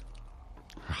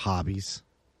 Her hobbies.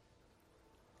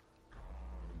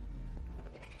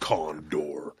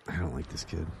 Condor. I don't like this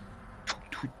kid.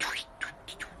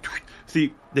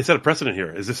 See, they set a precedent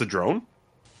here. Is this a drone?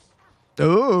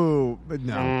 Oh, but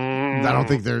no. I don't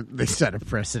think they set a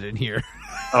precedent here.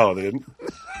 Oh, they didn't?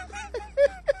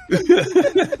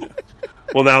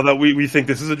 Well, now that we think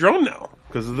this is a drone now,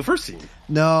 because of the first scene.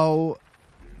 No.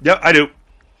 Yep, I do.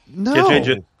 No. Can't change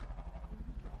it.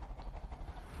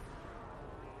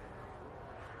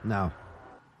 No.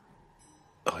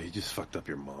 Oh, you just fucked up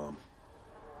your mom.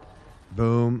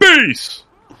 Boom. Beast!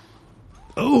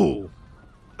 Oh.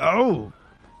 Oh,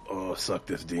 suck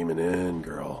this demon in,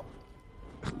 girl.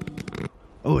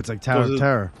 Oh, it's like Tower of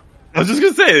Terror. I was just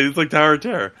going to say, it's like Tower of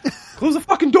Terror. Close the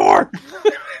fucking door!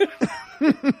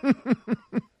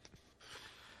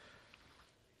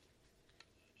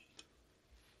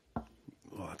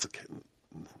 Oh, that's a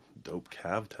dope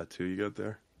calf tattoo you got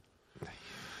there.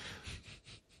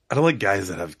 I don't like guys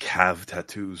that have calf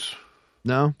tattoos.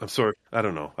 No? I'm sorry. I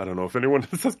don't know. I don't know if anyone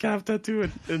has calf tattoo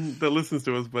and that listens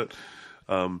to us, but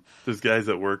there's guys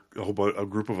that work, a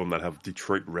group of them that have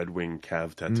Detroit Red Wing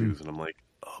calf tattoos, and I'm like,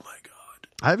 oh my God.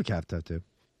 I have a calf tattoo.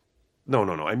 No.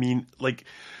 I mean, like,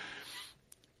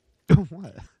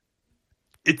 What?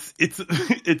 it's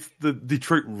the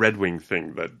Detroit Red Wing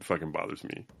thing that fucking bothers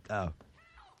me. Oh.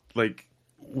 Like,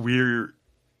 we're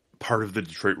part of the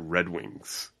Detroit Red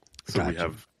Wings. So Gotcha. we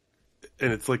have,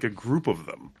 and it's like a group of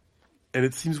them. And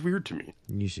it seems weird to me.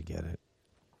 You should get it.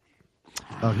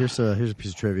 Oh, here's a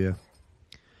piece of trivia.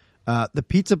 The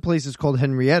pizza place is called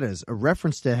Henrietta's, a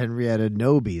reference to Henrietta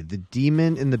Noby, the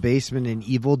demon in the basement in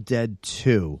Evil Dead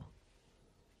 2.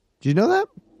 Do you know that?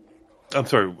 I'm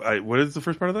sorry. What is the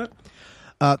first part of that?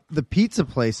 The pizza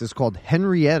place is called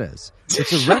Henrietta's.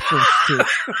 It's a reference to.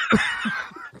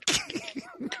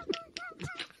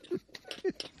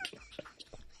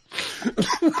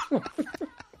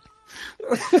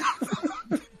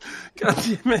 God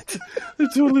damn it. I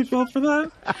totally fell for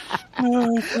that.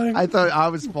 I thought I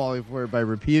was falling for it by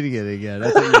repeating it again.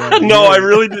 No, I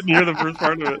really didn't hear the first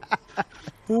part of it.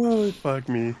 Oh, fuck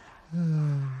me.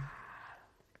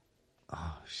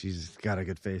 Oh, she's got a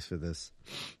good face for this.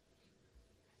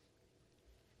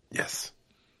 Yes.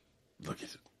 Look at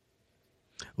it.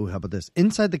 Ooh, how about this?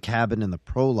 Inside the cabin in the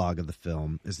prologue of the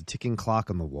film is a ticking clock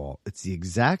on the wall. It's the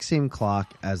exact same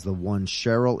clock as the one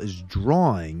Cheryl is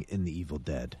drawing in The Evil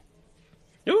Dead.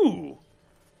 Ooh.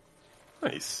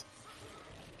 Nice.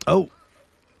 Oh.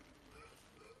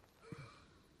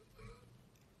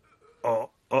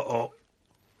 Uh-oh.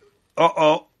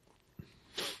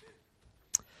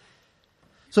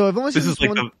 So I've only seen this is like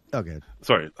one. Okay.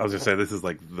 Sorry, I was gonna say this is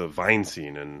like the Vine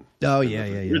scene and. Oh yeah.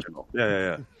 Original.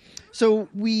 Yeah. So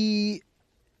what was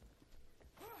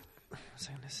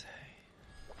I gonna say?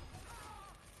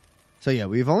 So yeah,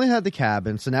 we've only had the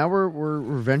cabin. So now we're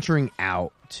venturing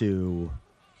out to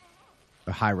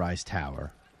a high-rise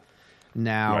tower.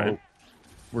 Now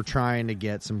we're trying to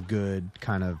get some good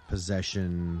kind of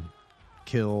possession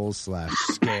kills /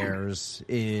 scares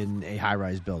in a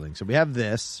high-rise building. So we have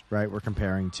this, right? We're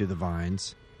comparing to the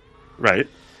Vines. Right.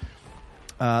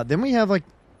 Then we have like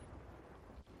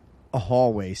a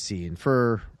hallway scene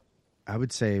for, I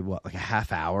would say, like a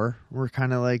half hour. We're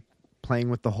kind of like playing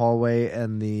with the hallway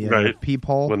and the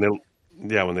peephole. When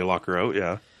they lock her out,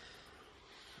 yeah.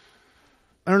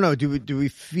 I don't know. Do we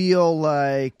feel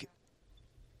like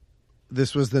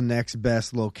this was the next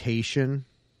best location?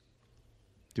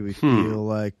 Do we feel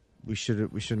like we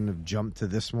shouldn't have jumped to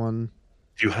this one?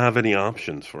 Do you have any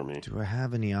options for me? Do I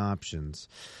have any options?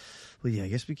 Well, yeah, I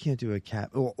guess we can't do a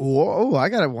cat. Oh, I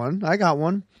got one.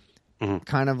 Mm-hmm.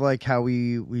 Kind of like how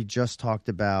we just talked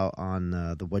about on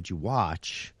the What'd You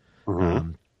Watch,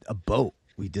 a boat.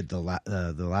 We did the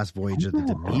last voyage of the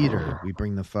Demeter. We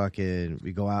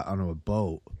we go out onto a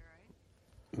boat.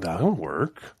 That'll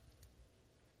work.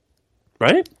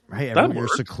 Right? Right. You're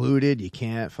secluded. You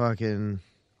can't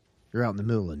you're out in the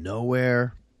middle of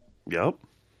nowhere. Yep.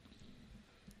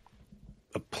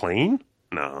 A plane?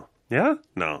 No. Yeah?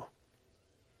 No.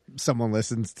 Someone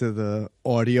listens to the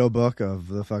audiobook of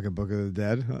the fucking Book of the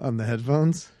Dead on the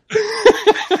headphones.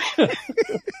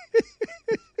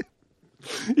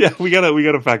 Yeah, we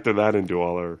gotta factor that into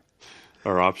all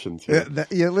our options here.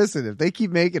 Yeah, listen, if they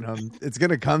keep making them, it's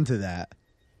gonna come to that.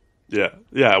 Yeah,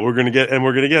 we're gonna get a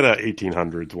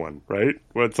 1800s one, right?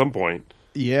 Well, at some point.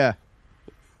 Yeah.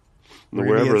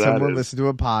 Wherever that someone is. listen to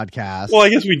a podcast. Well, I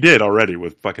guess we did already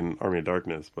with fucking Army of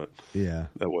Darkness, but yeah,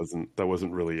 that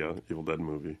wasn't really a Evil Dead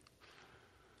movie.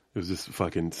 It was just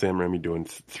fucking Sam Raimi doing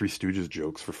Three Stooges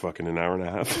jokes for fucking an hour and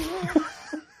a half.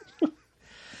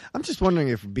 I'm just wondering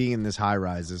if being in this high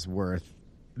rise is worth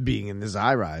being in this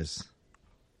high rise.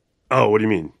 Oh, what do you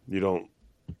mean?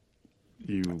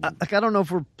 I don't know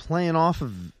if we're playing off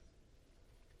of.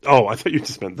 Oh, I thought you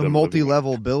just meant the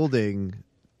multi-level building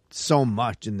so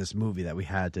much in this movie that we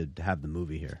had to have the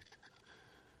movie here.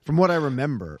 From what I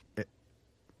remember.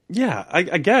 Yeah,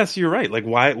 I guess you're right. Like,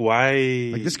 why?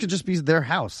 Like, this could just be their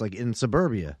house, like in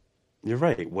suburbia. You're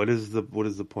right. What is the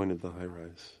point of the high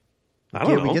rise? I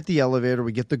don't know. We get the elevator,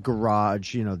 we get the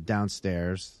garage,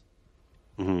 downstairs.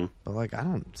 Mm-hmm. But like, I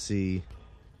don't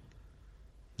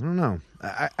know.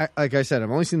 I like I said,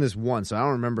 I've only seen this once, so I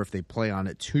don't remember if they play on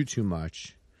it too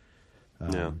much.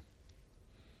 Yeah.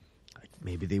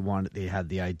 Maybe they had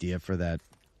the idea for that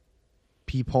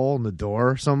peephole in the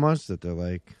door so much that they're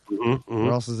like,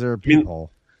 where else is there a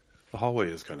peephole? The hallway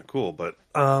is kind of cool, but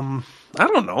I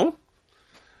don't know.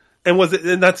 And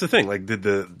that's the thing. Like, did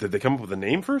they come up with a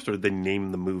name first, or did they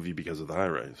name the movie because of the high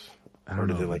rise? I don't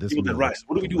know. Did they like Evil Dead Rise?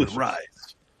 What do we do with Rise?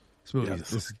 This movie,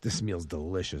 this meal's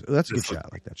delicious. Oh, that's a good shot. I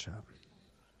like that shot.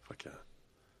 Fuck yeah.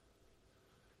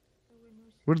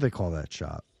 What do they call that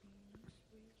shot?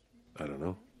 I don't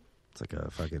know. It's like a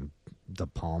fucking De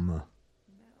Palma.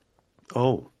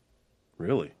 Oh,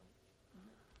 really?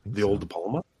 The old De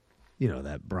Palma? You know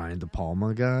that Brian De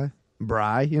Palma guy?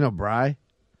 Bry? You know Bry?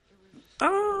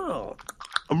 Oh,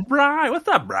 I'm Bry. What's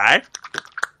up, Bry?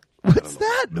 What's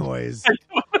that noise?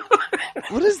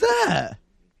 What is that?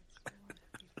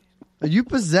 Are you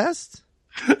possessed?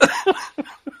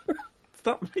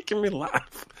 Stop making me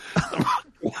laugh. I'm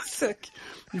sick.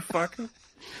 You fucking.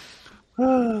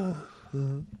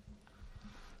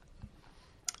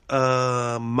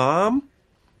 Mom?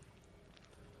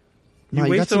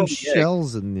 You, got some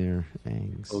shells in there.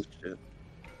 Thanks. Oh, shit.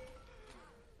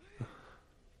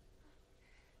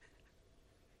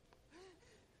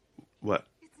 What?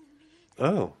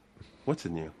 Oh, what's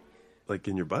in you? Like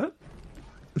in your butt?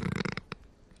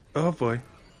 Oh boy.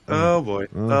 Oh boy.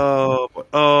 Oh boy.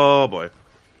 Oh boy.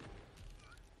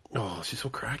 Oh, she's so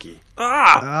cracky.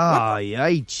 Ah!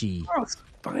 Yikesy. Oh,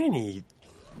 spiny.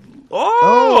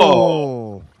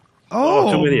 Oh!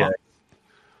 Oh, too many eggs.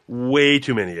 Way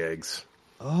too many eggs.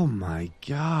 Oh my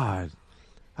god.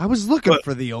 I was looking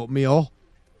for the oatmeal.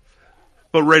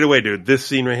 But right away, dude, this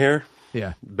scene right here,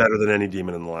 Yeah. better than any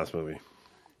demon in the last movie.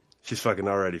 She's fucking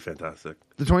already fantastic.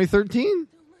 The 2013?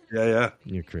 Yeah.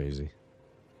 You're crazy.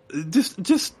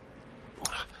 Just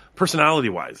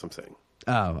personality-wise, I'm saying.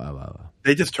 Oh.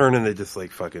 They just turn and they just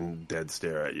like fucking dead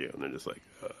stare at you, and they're just like,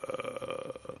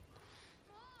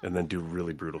 and then do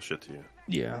really brutal shit to you.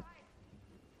 Yeah.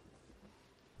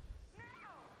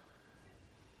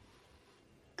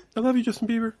 I love you, Justin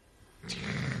Bieber.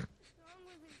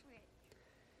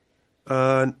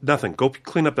 Nothing. Go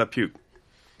clean up that puke.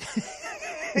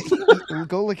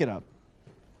 Go look it up.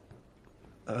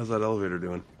 How's that elevator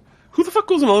doing? Who the fuck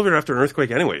goes in an elevator after an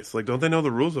earthquake anyways? Like, don't they know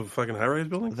the rules of a fucking high-rise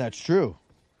building? That's true.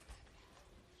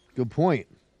 Good point.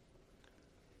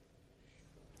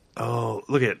 Oh,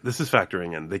 look at this is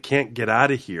factoring in. They can't get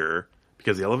out of here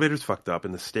because the elevator's fucked up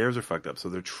and the stairs are fucked up, so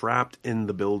they're trapped in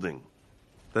the building.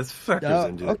 That's factors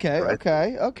into it.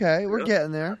 Okay. We're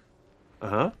getting there.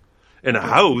 In a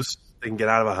house, they can get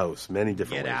out of a house many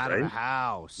different ways, right? Of a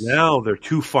house. Now they're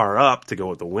too far up to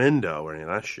go at the window or any of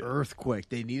that shit. Earthquake.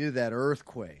 They needed that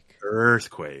earthquake.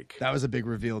 That was a big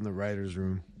reveal in the writer's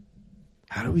room.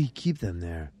 How do we keep them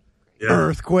there? Yeah.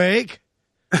 Earthquake.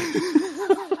 They're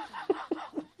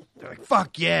like,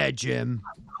 fuck yeah, Jim.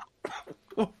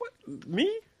 What?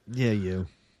 Me? Yeah, you.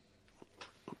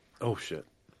 Oh, shit.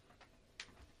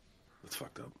 That's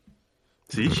fucked up.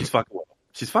 See, she's fucking with him.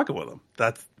 She's fucking with him.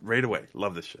 That's right away.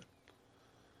 Love this shit.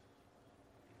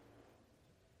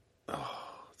 Oh,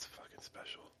 it's fucking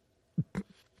special.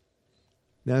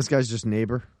 Now this guy's just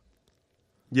neighbor.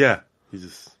 Yeah, he's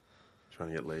just trying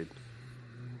to get laid.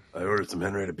 I ordered some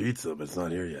Henrietta pizza, but it's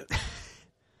not here yet.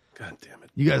 God damn it.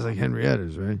 You guys like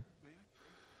Henrietta's, right?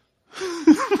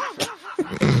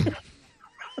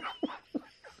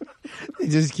 They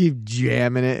just keep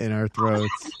jamming it in our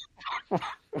throats.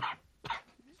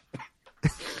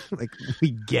 Like,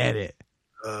 we get it.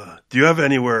 Do you have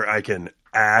anywhere I can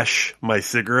ash my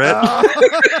cigarette?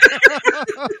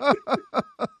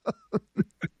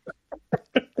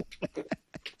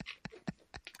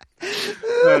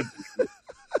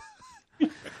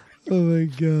 Oh my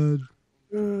god.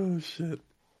 Oh shit.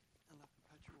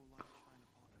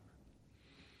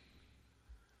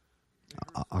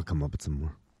 I'll come up with some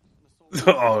more.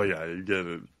 Oh yeah, you get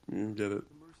it.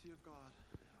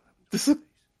 This is,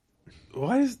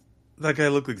 why does that guy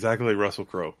look exactly like Russell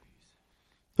Crowe?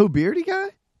 Who, beardy guy?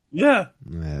 Yeah.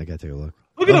 Yeah, I gotta take a look.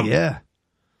 Look at him. Yeah.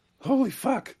 Holy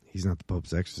fuck. He's not the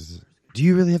Pope's exorcist. Do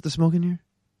you really have to smoke in here?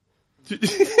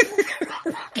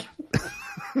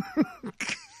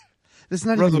 This is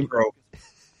not Russell even... Crowe.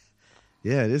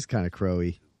 Yeah, it is kind of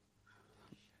crowy.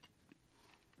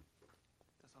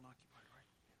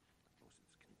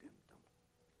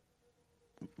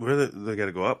 Where they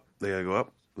gotta go up? They gotta go up?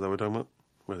 Is that what we're talking about?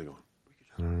 Where are they going?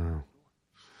 I don't know.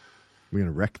 We're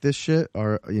gonna wreck this shit,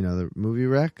 or the movie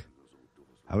Wreck.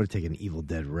 I would have taken Evil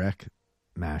Dead Wreck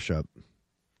mashup.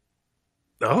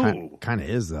 Oh, kind of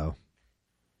is though.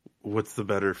 What's the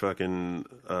better fucking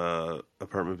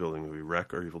apartment building movie,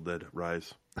 Wreck or Evil Dead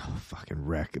Rise? Oh, fucking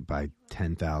Wreck by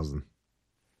 10,000.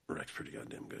 Wreck's pretty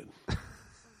goddamn good.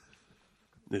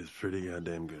 It's pretty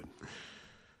goddamn good.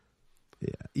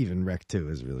 Yeah, even Wreck 2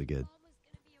 is really good.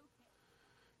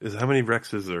 How many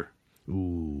Wrecks is there?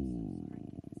 Ooh,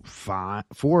 4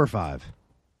 or 5.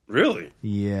 Really?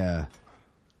 Yeah.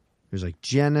 There's like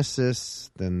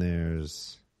Genesis, then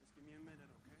there's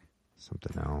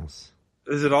something else.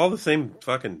 Is it all the same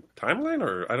fucking timeline,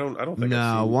 or I don't think.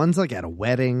 No, one's like at a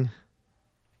wedding.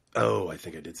 Oh, I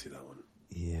think I did see that one.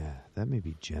 Yeah, that may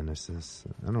be Genesis.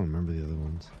 I don't remember the other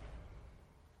ones.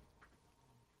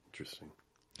 Interesting.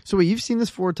 So wait, you've seen this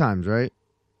 4 times, right?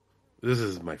 This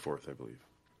is my 4th, I believe.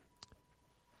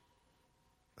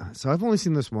 So I've only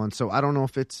seen this once, so I don't know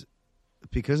if it's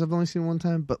because I've only seen it one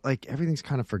time, but like everything's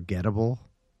kind of forgettable.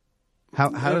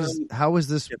 How is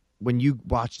this when you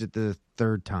watched it the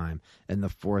 3rd time and the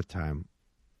 4th time?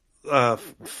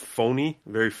 Phony,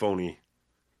 very phony.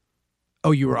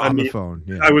 Oh, you were on the phone.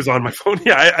 Yeah. I was on my phone.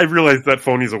 Yeah, I realized that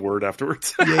phony is a word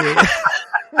afterwards. Yeah.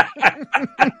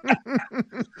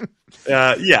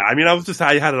 Yeah, I mean,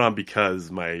 I had it on because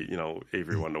my,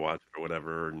 Avery wanted to watch it or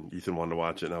whatever, and Ethan wanted to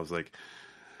watch it, and I was like,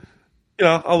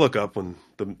 I'll look up when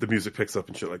the music picks up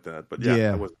and shit like that. But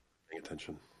yeah. I wasn't paying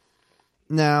attention.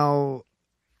 Now,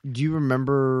 do you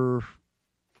remember,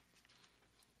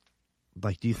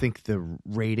 like, do you think the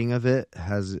rating of it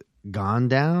has gone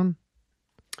down?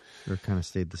 Or kind of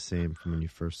stayed the same from when you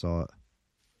first saw it?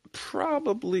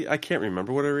 Probably. I can't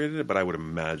remember what I rated it, but I would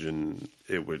imagine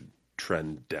it would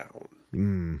trend down.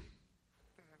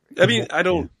 I mean, I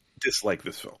don't dislike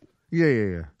this film.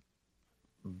 Yeah.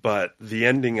 But the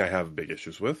ending I have big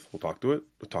issues with. We'll talk to it.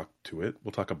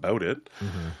 We'll talk about it.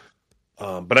 Mm-hmm.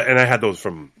 And I had those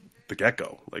from the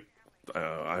get-go. Like,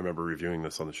 I remember reviewing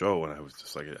this on the show, and I was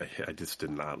just like, I just did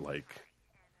not like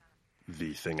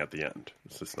the thing at the end.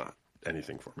 It's just not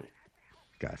anything for me.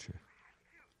 Gotcha.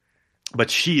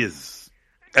 But she is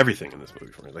everything in this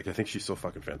movie for me. Like, I think she's so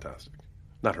fucking fantastic.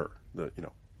 Not her,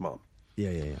 mom.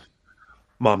 Yeah.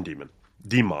 Mom demon.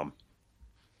 D-mom.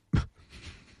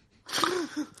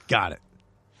 Got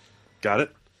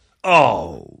it.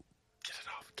 Oh.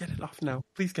 Get it off now.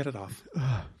 Please get it off.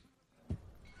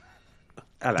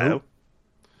 Hello.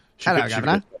 Hello,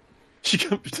 Governor. She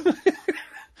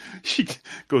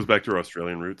goes back to her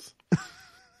Australian roots.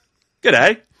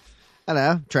 G'day.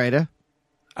 Hello, trader.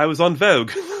 I was on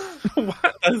Vogue.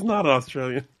 What? That is not an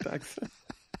Australian accent.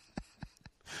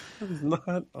 That is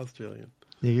not Australian.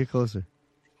 Yeah, get closer.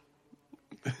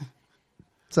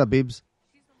 What's up, Beebs?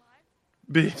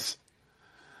 Beebs.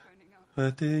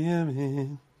 What do you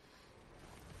mean?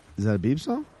 Is that a Beebs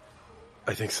song?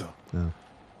 I think so. No.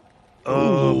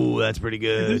 Oh, that's pretty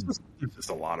good. There's just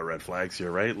a lot of red flags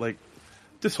here, right? Like,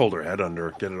 just hold her head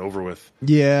under, get it over with.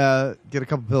 Yeah, get a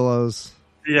couple pillows.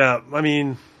 Yeah, I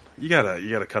mean, you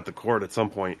gotta cut the cord at some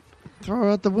point. Throw her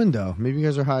out the window. Maybe you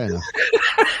guys are high enough.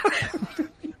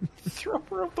 Throw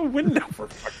her out the window, for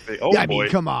fuck's sake. Oh, yeah, I boy.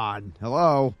 mean, come on.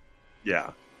 Hello.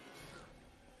 Yeah.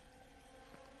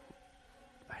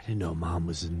 I didn't know Mom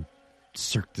was in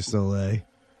Cirque du Soleil.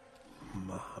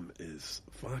 Mom is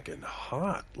fucking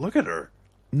hot. Look at her.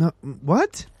 No,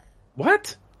 what?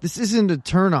 What? This isn't a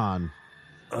turn on.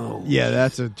 Oh. Yeah,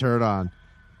 that's a turn on.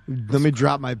 Let me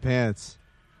drop my pants.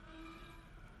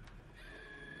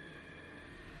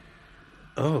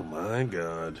 Oh, my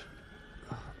God.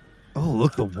 Oh,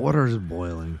 look, the water is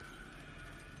boiling.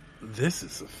 This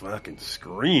is a fucking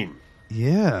scream.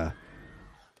 Yeah.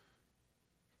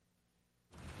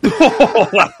 Oh,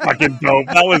 that's fucking dope.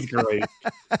 That was great.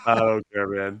 I don't care,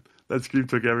 man. That scream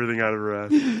took everything out of her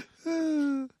ass.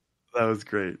 That was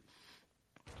great.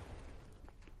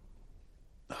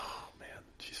 Oh, man.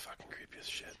 She's fucking creepy as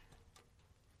shit.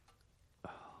 Oh,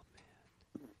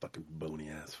 man. Fucking bony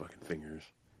ass fucking fingers.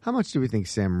 How much do we think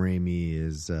Sam Raimi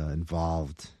is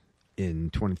involved in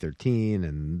 2013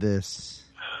 and this?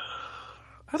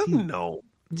 I don't know.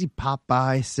 Does he pop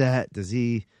by set? Does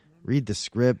he read the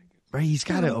script? Right, he's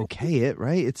got to okay it,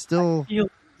 right? It's still... Yeah,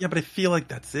 but I feel like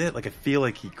that's it. Like, I feel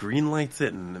like he greenlights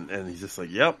it, and he's just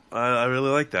like, yep, I really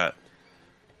like that.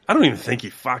 I don't even think he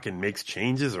fucking makes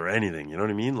changes or anything, you know what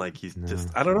I mean? Like, he's just...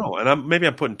 I don't know. And maybe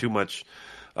I'm putting too much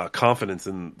confidence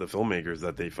in the filmmakers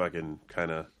that they fucking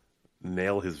kind of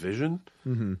nail his vision.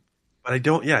 Mm-hmm. But I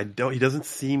don't... He doesn't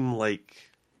seem like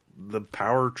the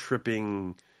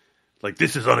power-tripping... Like,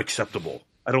 this is unacceptable.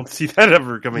 I don't see that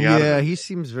ever coming out of him. Yeah, he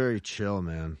seems very chill,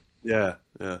 man. Yeah.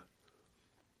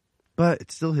 But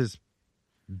it's still his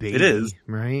baby. It is,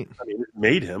 right? I mean, it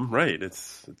made him, right?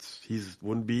 He's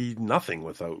wouldn't be nothing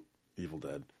without Evil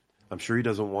Dead. I'm sure he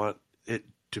doesn't want it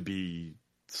to be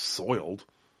soiled.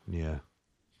 Yeah.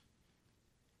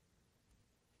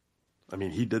 I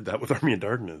mean, he did that with Army of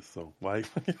Darkness, so why?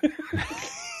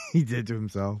 He did to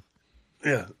himself.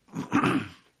 Yeah.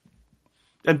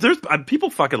 And there's people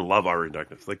fucking love Army of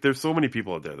Darkness. Like, there's so many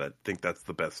people out there that think that's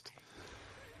the best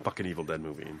fucking Evil Dead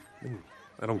movie.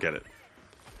 I don't get it.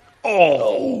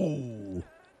 Oh.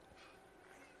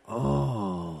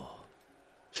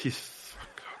 She's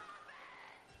fucked up.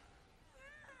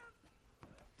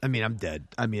 I mean, I'm dead.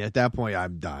 I mean, at that point,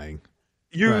 I'm dying.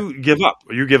 You give up.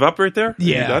 You give up right there?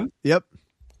 Yeah. Are you done? Yep.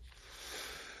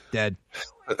 Dead.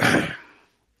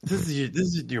 This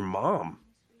is your mom.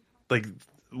 Like,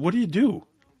 what do you do?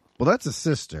 Well, that's a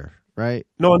sister, right?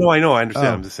 No, I know. I understand.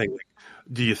 Oh. I'm just saying, like,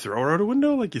 do you throw her out a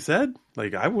window, like you said?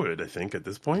 Like, I would, I think, at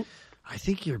this point. I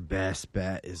think your best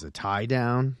bet is a tie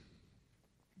down.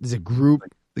 There's a group.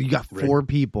 You got 4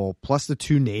 people plus the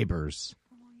 2 neighbors.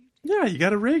 Yeah, you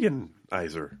got a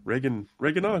Reaganizer.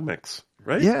 Reaganomics,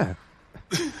 right? Yeah.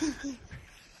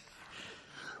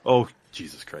 Oh,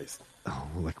 Jesus Christ. Oh,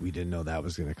 like we didn't know that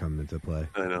was going to come into play.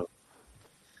 I know.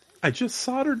 I just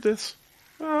soldered this.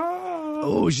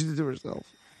 Oh, she did it to herself.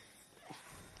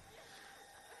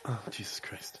 Oh, Jesus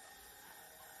Christ.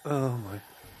 Oh, my.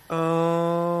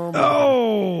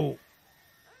 Oh.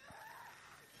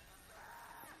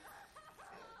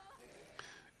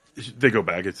 They go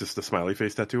back. It's just a smiley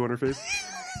face tattoo on her face.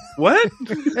 What?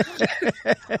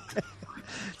 It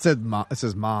says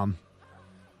mom.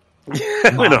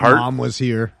 Mom was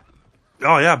here.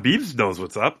 Oh yeah, Beebs knows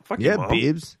what's up. Fuck yeah, Mom.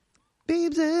 Beebs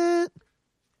it.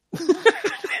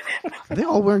 Are they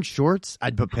all wearing shorts?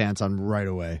 I'd put pants on right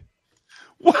away.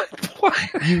 What?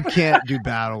 You can't do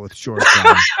battle with shorts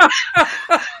on.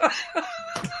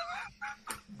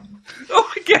 Oh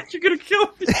my god, you're gonna kill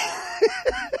me.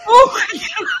 Oh my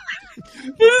god. This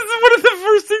is one of the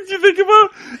first things you think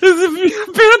about is if you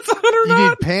have pants on or you not. You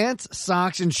need pants,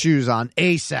 socks, and shoes on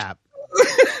ASAP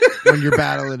when you're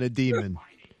battling a demon.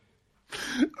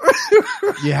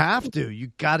 You have to.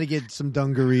 You got to get some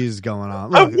dungarees going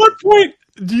on. Look, at what point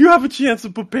do you have a chance to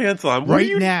put pants on?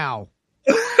 Right now.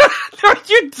 No,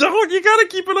 you don't. You got to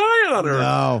keep an eye on her.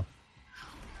 No.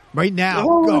 Right now.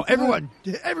 Go. Everyone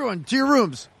to your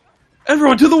rooms.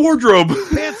 Everyone to the wardrobe.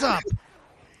 Pants up.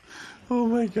 Oh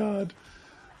my god.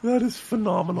 That is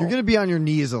phenomenal. You're going to be on your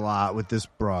knees a lot with this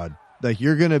broad. Like,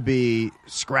 you're going to be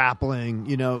scrappling.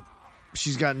 You know,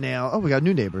 she's got nail. Oh, we got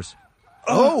new neighbors.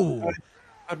 Oh.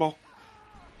 Eyeball.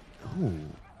 Oh.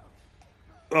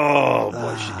 Oh,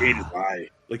 boy. She ate his eye.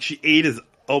 Like, she ate his...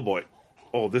 Oh, boy.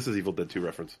 Oh, this is Evil Dead 2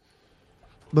 reference.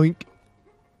 Blink.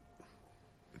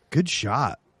 Good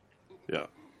shot. Yeah.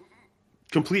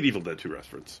 Complete Evil Dead 2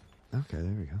 reference. Okay,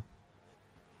 there we go.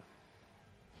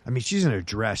 I mean, she's in her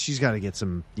dress. She's got to get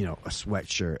some, a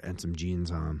sweatshirt and some jeans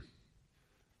on.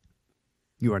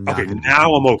 You are not. Okay,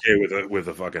 now I'm okay with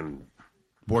a fucking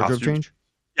wardrobe costume change.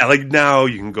 Yeah, like now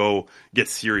you can go get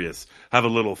serious. Have a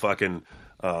little fucking,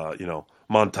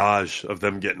 montage of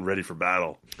them getting ready for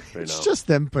battle. Right It's now. just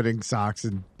them putting socks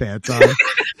and pants on.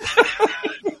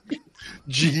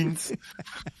 Jeans.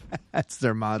 That's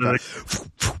their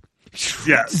montage.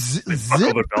 Yeah,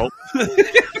 buckle the belt.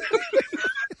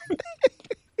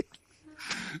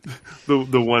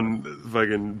 the one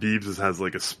fucking Beebs has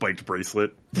like a spiked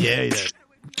bracelet. Yeah.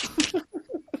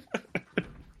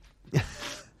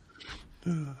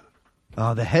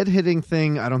 The head hitting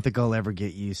thing, I don't think I'll ever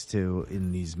get used to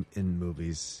in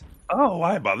movies. Oh,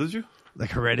 why? It bothers you?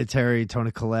 Like Hereditary,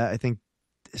 Toni Collette, I think.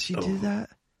 Does she do that?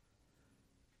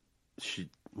 She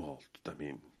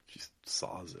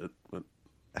saws it. But...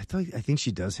 I think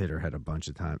she does hit her head a bunch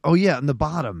of times. Oh yeah, in the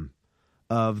bottom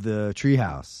of the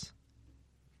treehouse.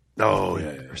 Oh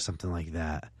yeah, or something like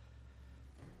that.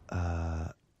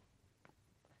 Yeah,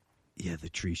 the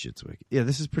tree shit's wicked. Yeah,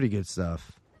 this is pretty good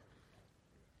stuff.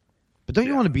 But don't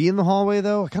you want to be in the hallway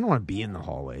though? I kind of want to be in the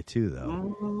hallway too,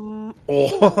 though.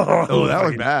 Oh, that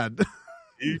was bad.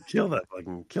 You kill that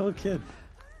fucking kill a kid.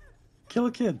 Kill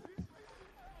a kid.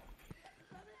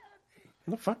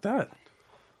 No, fuck that.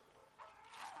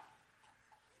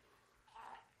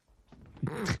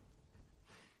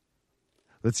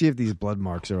 Let's see if these blood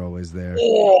marks are always there.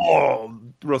 Oh,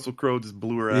 Russell Crowe just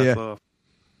blew her ass off.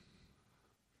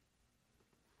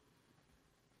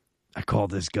 I call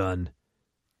this gun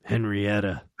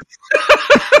Henrietta.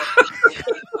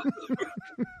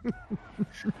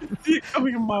 See it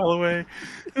coming a mile away.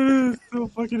 It still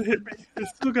fucking hit me. It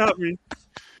still got me.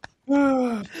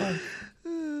 That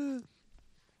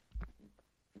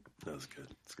was good.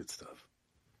 It's good stuff.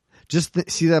 Just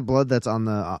see that blood that's on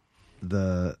the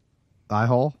eye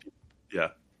hole? Yeah.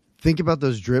 Think about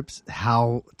those drips,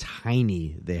 how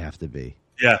tiny they have to be.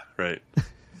 Yeah, right.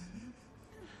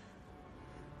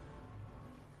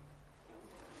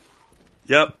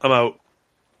 Yep, I'm out.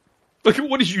 Look at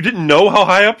what you didn't know how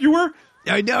high up you were?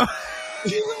 I know.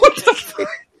 What the fuck?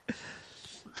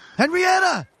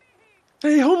 Henrietta!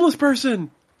 Hey, homeless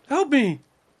person, help me.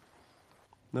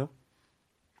 No?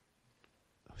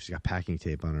 Oh, she's got packing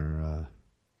tape on her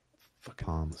fucking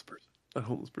palm. Homeless person. That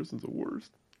homeless person's the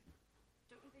worst.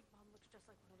 Don't you think Mom looks just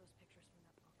like one of those pictures from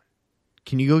that book?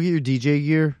 Can you go get your DJ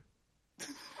gear?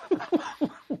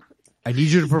 I need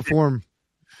you to perform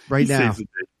right now.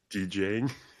 DJing.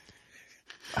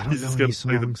 I don't know any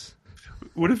songs.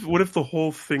 What if the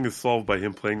whole thing is solved by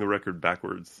him playing the record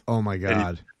backwards? Oh my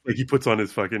god! He puts on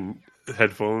his fucking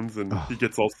headphones and he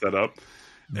gets all set up.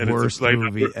 And Worst it's like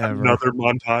movie ever. Another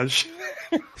montage.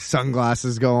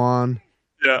 Sunglasses go on.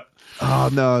 Yeah. Oh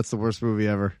no, it's the worst movie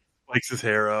ever. Likes his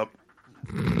hair up.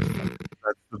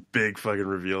 That's the big fucking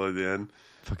reveal at the end.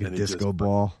 Fucking disco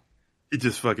ball. He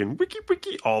just fucking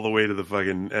wiki all the way to the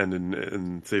fucking end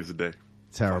and saves the day.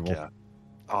 Terrible. Fuck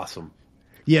yeah. Awesome.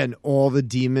 Yeah, and all the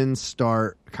demons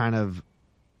start kind of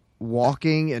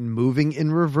walking and moving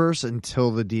in reverse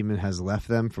until the demon has left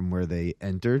them from where they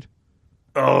entered.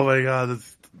 Oh my god,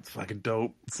 that's fucking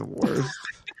dope. It's the worst.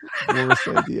 Worst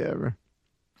idea ever.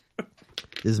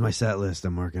 This is my set list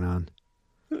I'm working on.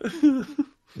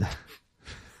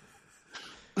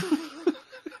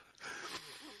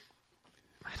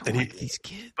 don't like these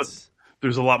kids. But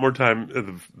there's a lot more time at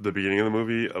the beginning of the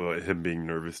movie about him being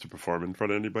nervous to perform in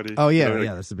front of anybody. Oh yeah,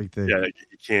 that's the big thing. Yeah,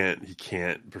 he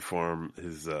can't perform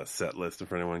his set list in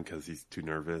front of anyone because he's too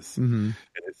nervous. Mm-hmm.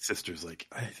 And his sister's like,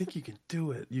 "I think you can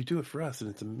do it. You do it for us, and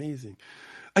it's amazing."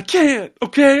 I can't.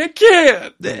 Okay, I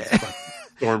can't.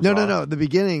 No. The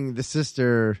beginning, the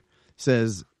sister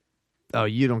says, "Oh,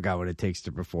 you don't got what it takes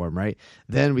to perform, right?"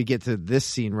 Then we get to this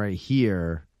scene right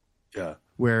here,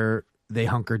 where they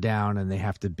hunker down and they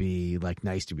have to be like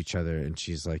nice to each other, and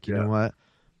she's like, "You know what?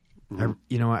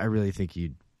 Mm-hmm. I really think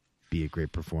you'd be a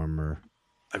great performer.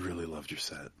 I really loved your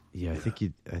set. Yeah, I think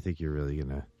you're really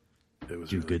gonna do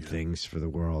really good things for the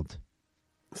world,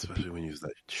 especially when you use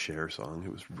that Cher song.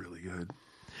 It was really good."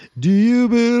 Do you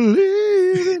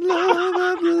believe in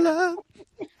love?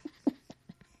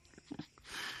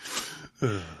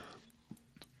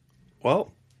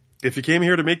 Well, if you came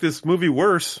here to make this movie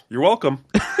worse, you're welcome.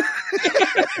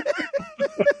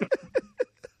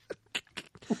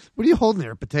 What are you holding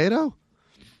there? A potato?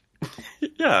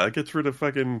 Yeah, it gets rid of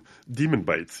fucking demon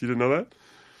bites. You didn't know that?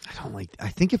 I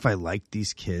think if I liked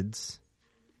these kids,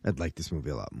 I'd like this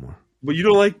movie a lot more. But you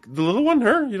don't like the little one,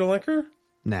 her? You don't like her?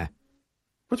 Nah.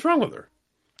 What's wrong with her?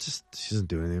 Just, she doesn't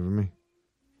do anything for me.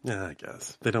 Yeah, I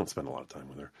guess. They don't spend a lot of time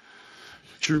with her.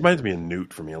 She reminds me of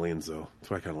Newt from Aliens, though. That's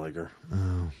why I kind of like her.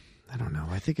 Oh, I don't know.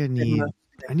 I think I need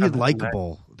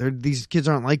likable. These kids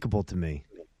aren't likable to me.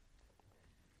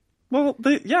 Well,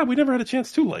 we never had a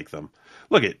chance to like them.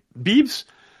 Look at Biebs.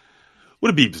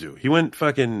 What did Biebs do? He went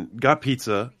fucking got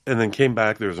pizza and then came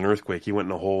back. There was an earthquake. He went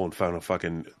in a hole and found a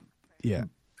fucking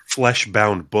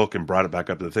flesh-bound book and brought it back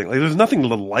up to the thing. Like, there's nothing to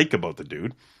like about the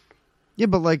dude. Yeah,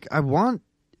 but like, I want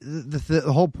the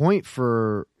whole point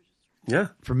for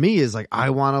me is like, I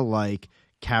want to like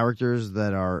characters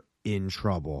that are in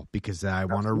trouble because I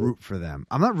want to root for them.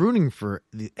 I'm not rooting for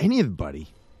anybody.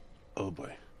 Oh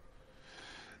boy.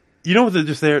 You know what? They're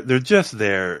just there. They're just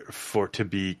there to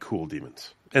be cool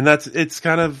demons, and it's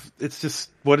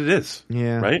just what it is.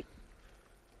 Yeah. Right.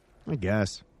 I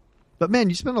guess. But man,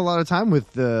 you spend a lot of time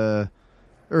with or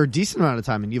a decent amount of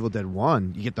time in Evil Dead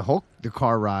 1. You get the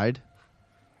car ride.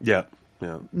 Yeah.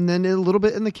 Yeah. And then a little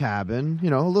bit in the cabin,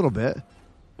 a little bit.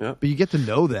 Yeah. But you get to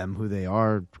know them, who they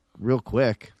are, real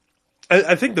quick.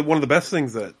 I think that one of the best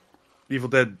things that Evil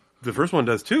Dead, the first one,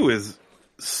 does too is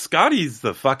Scotty's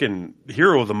the fucking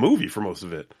hero of the movie for most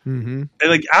of it. Mm-hmm. And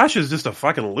like Ash is just a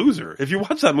fucking loser. If you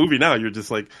watch that movie now, you're just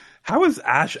like, how is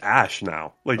Ash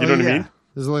now? Like, you know what I mean?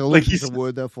 There's like a little piece of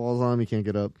wood that falls on him. He can't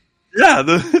get up. Yeah,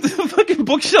 the fucking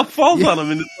bookshelf falls on him,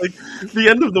 and it's like the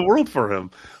end of the world for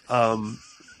him.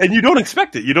 And you don't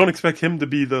expect it. You don't expect him to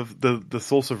be the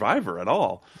sole survivor at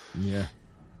all. Yeah.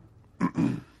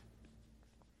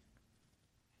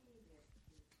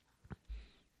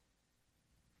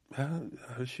 How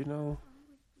does she know?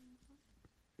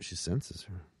 She senses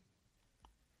her.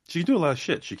 She can do a lot of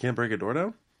shit. She can't break a door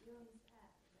down?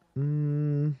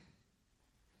 No?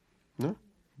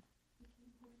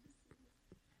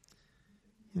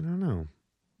 I don't know.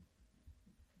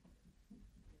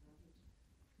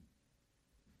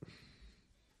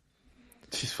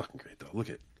 She's fucking great, though. Look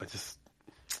at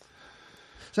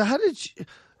So how did she...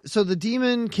 So the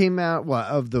demon came out,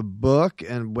 of the book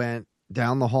and went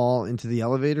down the hall into the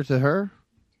elevator to her?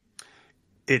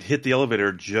 It hit the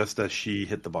elevator just as she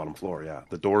hit the bottom floor, yeah.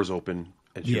 The doors open,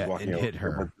 and she was walking out. Hit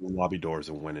her. Went through the lobby doors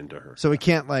and went into her. So it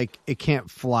can't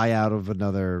fly out of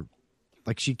another...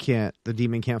 Like, the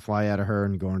demon can't fly out of her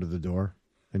and go into the door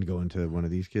and go into one of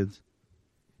these kids?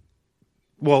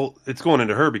 Well, it's going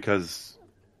into her because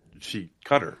she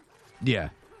cut her. Yeah.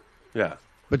 Yeah.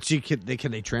 But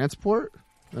can they transport?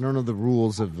 I don't know the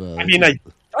rules of... I mean,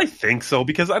 I think so,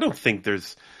 because I don't think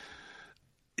there's...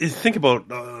 Think about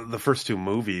the first two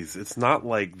movies. It's not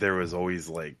like there was always,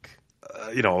 like,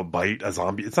 a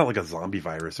zombie. It's not like a zombie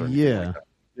virus or anything like that.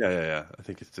 Yeah. I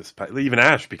think it's just... Even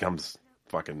Ash becomes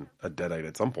fucking a deadite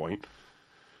at some point.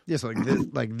 Yeah, so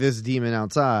this demon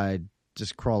outside,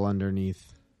 just crawl underneath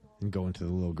and go into the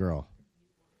little girl.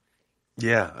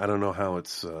 Yeah, I don't know how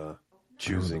it's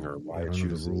choosing or why it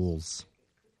chooses. The rules.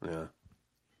 Yeah.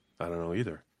 I don't know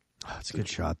either. Oh, it's a good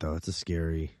shot, though. It's a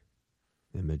scary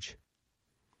image.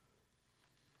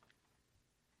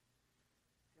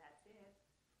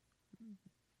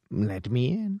 Let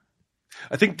me in.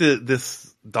 I think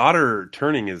this daughter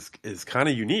turning is kind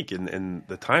of unique in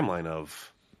the timeline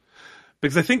of,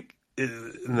 because I think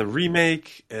in the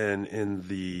remake and in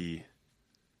the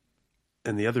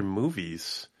other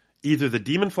movies, either the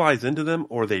demon flies into them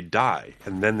or they die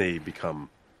and then they become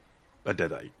a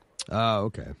deadite. Oh,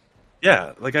 okay.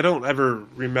 Yeah, like I don't ever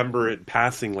remember it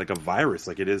passing like a virus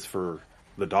like it is for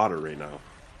the daughter right now.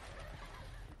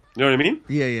 You know what I mean?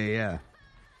 Yeah.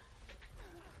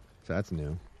 So that's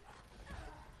new.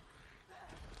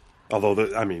 Although,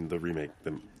 the remake,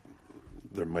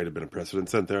 there might have been a precedent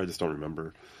set there. I just don't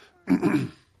remember. I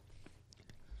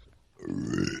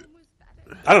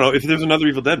don't know. If there's another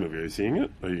Evil Dead movie, are you seeing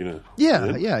it? Are you going to...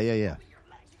 Yeah.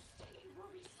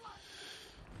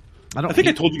 I think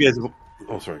I told you guys...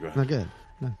 Oh, sorry, go ahead. Not good.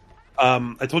 No.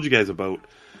 I told you guys about,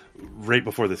 right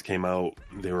before this came out,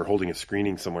 they were holding a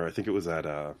screening somewhere. I think it was at,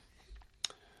 I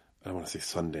don't want to say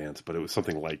Sundance, but it was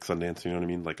something like Sundance, you know what I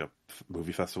mean? Like a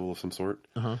movie festival of some sort.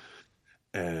 Uh-huh.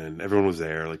 And everyone was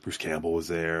there, like Bruce Campbell was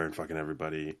there and fucking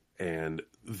everybody. And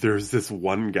there's this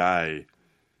one guy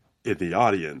in the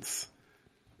audience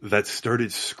that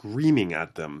started screaming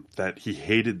at them that he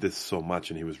hated this so much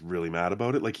and he was really mad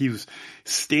about it. Like he was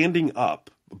standing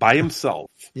up by himself.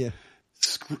 Yeah.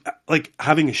 Like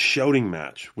having a shouting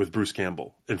match with Bruce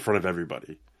Campbell in front of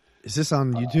everybody. Is this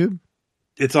on YouTube?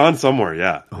 It's on somewhere,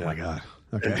 yeah. Oh my God.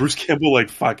 Okay. And Bruce Campbell like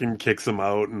fucking kicks him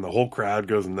out and the whole crowd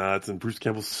goes nuts and Bruce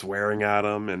Campbell's swearing at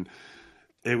him and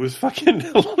it was fucking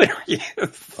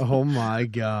hilarious. Oh my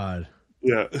God.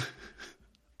 Yeah.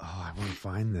 Oh, I want to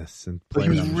find this and play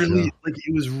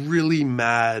he was really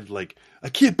mad. Like, I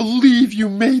can't believe you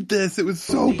made this. It was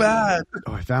so bad.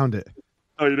 Oh, I found it.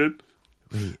 Oh, you did?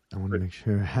 Wait, I want to make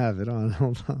sure I have it on.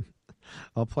 Hold on.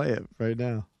 I'll play it right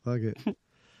now. Fuck it.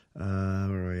 Where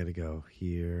do I got to go?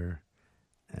 Here.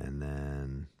 And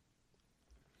then...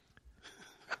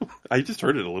 I just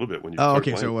heard it a little bit when you Oh,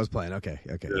 okay, playing. so it was playing. Okay.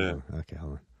 Yeah. Hold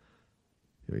on.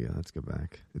 Here we go. Let's go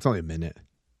back. It's only a minute.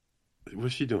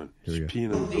 What's she doing? Here we go. She's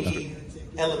peeing in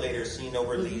The elevator scene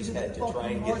over Lee's head to try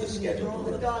and get the schedule.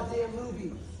 The goddamn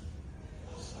movie.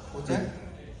 What's that?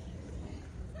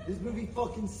 This movie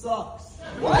fucking sucks.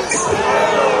 What?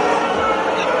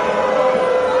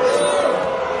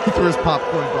 He threw his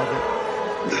popcorn bucket.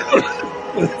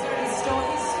 He's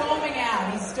storming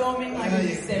out. He's storming like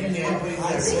he's 7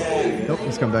 years. Nope,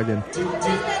 he's come back in. He's gone.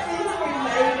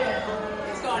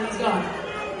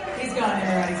 He's gone.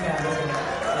 Everybody's gone.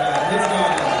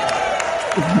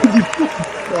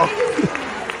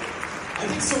 I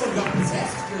think someone got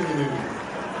possessed during the movie. I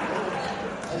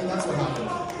think that's what happened.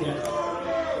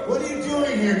 Yeah. What are you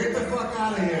doing here? Get the fuck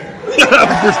out of here.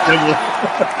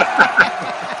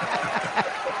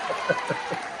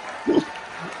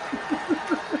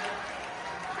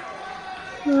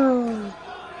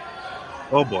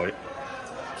 Oh boy.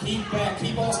 Keep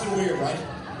Austin weird, right?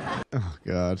 Oh,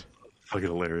 God. Fucking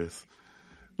hilarious.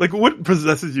 Like, what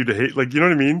possesses you to hate? Like, you know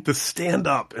what I mean? To stand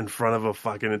up in front of a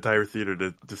fucking entire theater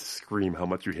to scream how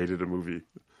much you hated a movie.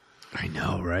 I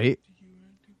know, right?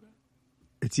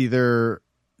 It's either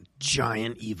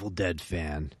giant Evil Dead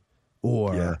fan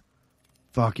or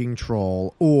fucking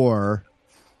troll or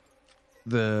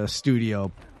the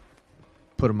studio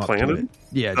put them up to it.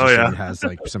 Yeah, just so it has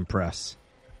like some press.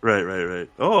 Right.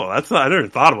 Oh, I never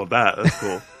thought about that. That's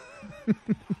cool.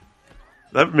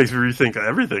 That makes me rethink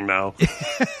everything now.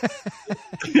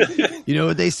 You know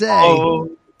what they say? Oh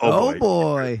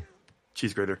boy.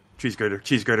 Cheese grater.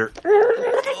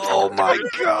 Oh my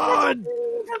God.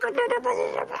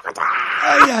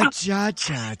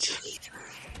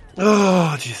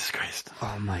 Oh, Jesus Christ.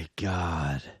 Oh my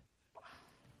God.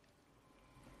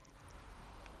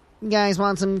 You guys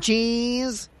want some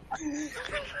cheese? This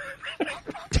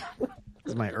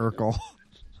is my Urkel.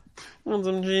 Want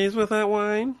some cheese with that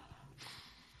wine?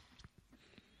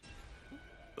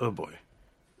 Oh boy.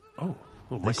 Oh,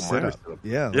 Michael Myers.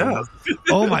 Yeah.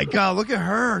 Oh my God, look at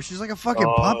her. She's like a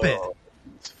fucking puppet.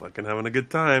 It's fucking having a good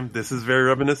time. This is very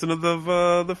reminiscent of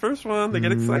the first one. They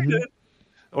get excited.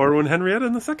 Or when Henrietta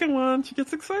in the second one, she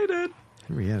gets excited.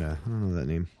 Henrietta. I don't know that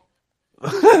name.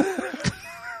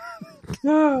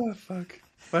 Oh, fuck.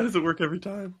 Why does it work every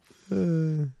time?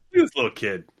 This little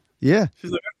kid. Yeah.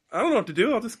 She's like, I don't know what to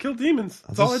do. I'll just kill demons.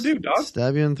 That's all I do, dog.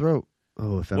 Stab you in the throat.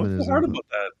 Oh, feminism. What's so hard about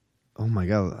that? Oh my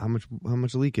God. How much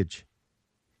leakage?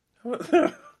 Was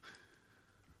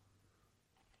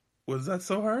that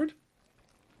so hard?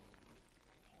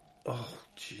 Oh,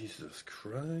 Jesus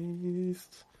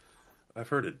Christ. I've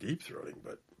heard of deep throating,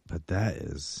 but that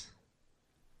is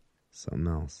something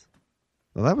else.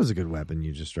 Well, that was a good weapon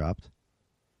you just dropped.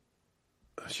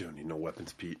 You don't need no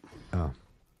weapons, Pete. Oh.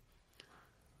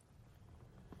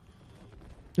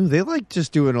 Ooh, they like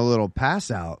just doing a little pass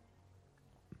out.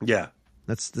 Yeah.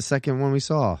 That's the second one we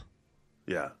saw.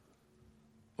 Yeah.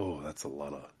 Oh, that's a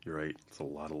lot of... You're right. It's a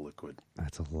lot of liquid.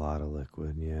 That's a lot of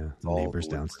liquid, yeah. The neighbors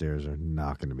downstairs are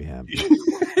not going to be happy.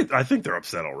 I think they're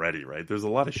upset already, right? There's a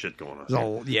lot of shit going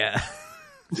on. Yeah.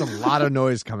 There's a lot of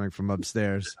noise coming from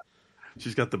upstairs.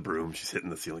 She's got the broom. She's hitting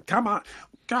the ceiling. Come on.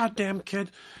 Goddamn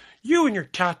kid. You and your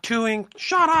tattooing.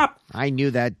 Shut up. I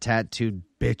knew that tattooed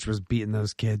bitch was beating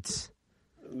those kids.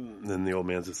 And then the old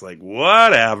man's just like,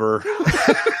 whatever.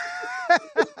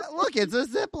 Look, it's a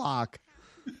Ziploc.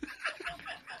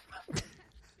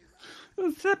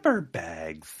 Zipper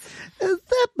bags. A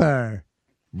zipper.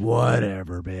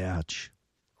 Whatever, bitch.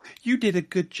 You did a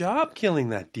good job killing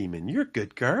that demon. You're a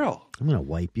good girl. I'm going to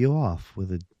wipe you off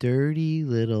with a dirty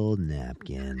little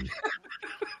napkin.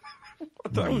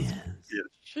 That was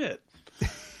shit.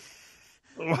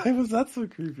 Why was that so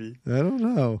creepy? I don't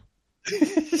know. I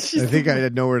think I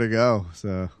had nowhere to go,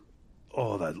 so.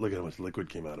 Oh, look at how much liquid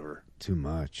came out of her. Too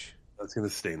much. That's going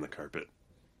to stain the carpet.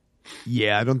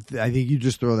 Yeah, I think you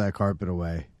just throw that carpet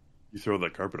away. You throw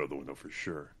that carpet out the window for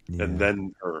sure. Yeah. And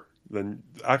then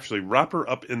actually wrap her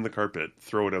up in the carpet,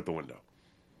 throw it out the window.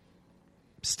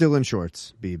 Still in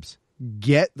shorts, Beebs.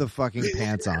 Get the fucking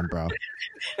pants on, bro.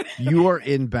 You are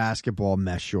in basketball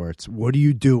mesh shorts. What are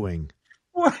you doing?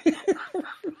 What?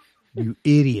 You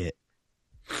idiot.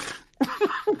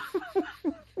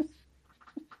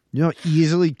 You know how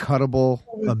easily cuttable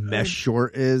a mesh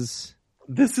short is?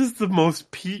 This is the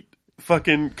most Pete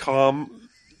fucking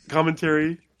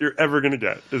commentary you're ever going to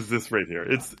get, is this right here.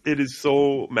 It is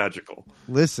so magical.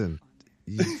 Listen,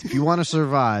 if you want to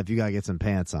survive, you got to get some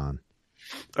pants on.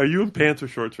 Are you in pants or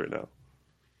shorts right now?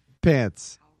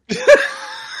 Pants.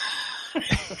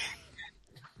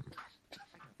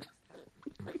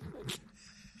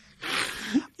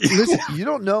 Listen, you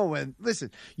don't know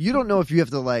if you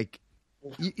have to, like,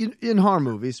 in horror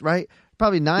movies, right?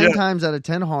 Probably 9 times out of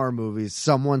 10 horror movies,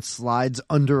 someone slides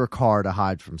under a car to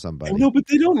hide from somebody. No, but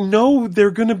they don't know they're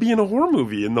going to be in a horror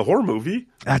movie. In the horror movie,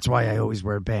 that's why I always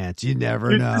wear pants. You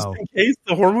never know. Just in case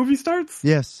the horror movie starts.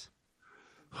 Yes.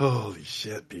 Holy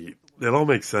shit, Pete! It all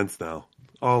makes sense now.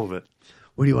 All of it.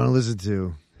 What do you want to listen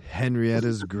to?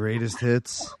 Henrietta's greatest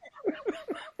hits.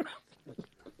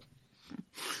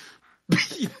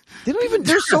 They don't even.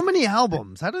 There's so many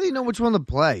albums. How do they know which one to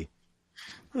play?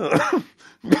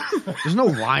 There's no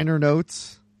liner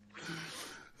notes.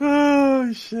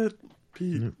 Oh shit,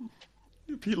 Pete!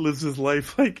 Pete lives his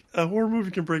life like a horror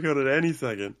movie can break out at any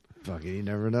second. Fuck it, you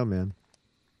never know, man.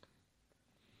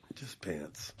 Just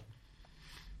pants.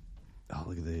 Oh,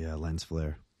 look at the lens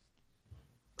flare.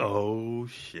 Oh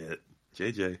shit,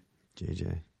 JJ.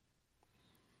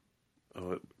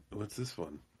 Oh, what's this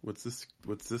one? What's this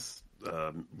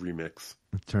remix?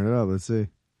 Let's turn it up. Let's see.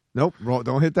 Nope,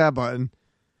 don't hit that button.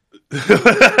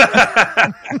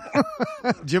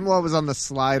 Jim Law was on the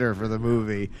slider for the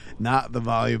movie, not the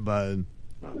volume button.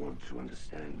 I want to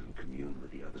understand and commune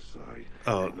with the other side.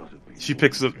 Oh, she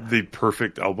picks up the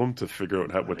perfect album to figure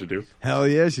out what to do. Hell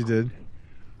yeah, she did.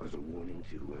 As a warning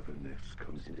to whoever next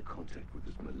comes into contact with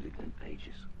this malignant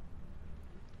pages.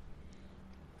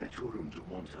 Naturum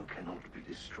Dumonto cannot be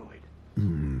destroyed.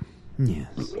 Yes.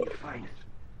 We find it.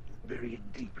 Bury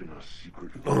it deep in our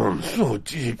secret. Oh, so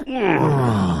deep.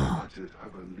 Have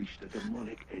unleashed a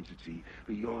demonic entity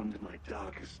beyond my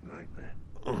darkest nightmare.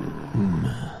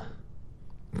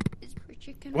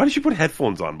 Why did she put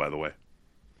headphones on, by the way?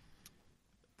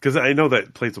 Because I know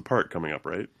that plays a part coming up,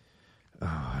 right? Oh,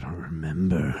 I don't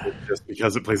remember. Just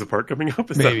because it plays a part coming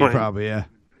up? Is Maybe, that probably, yeah.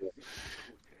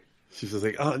 She's just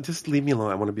like, oh, just leave me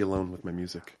alone. I want to be alone with my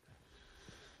music.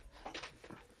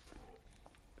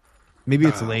 Maybe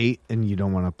it's late and you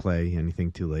don't want to play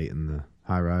anything too late in the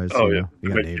high rise. Oh, you yeah. know? You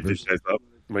got neighbors.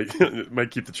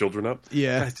 Might keep the children up.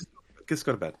 Yeah. Guys, just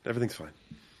go to bed. Everything's fine.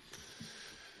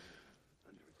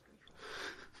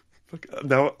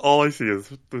 Now all I see is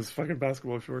those fucking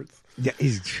basketball shorts. Yeah,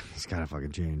 he's got to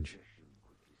fucking change.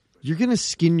 You're going to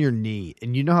skin your knee,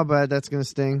 and you know how bad that's going to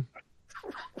sting?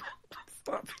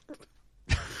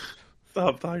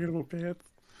 Stop talking about pants.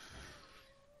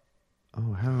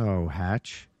 Oh, hello,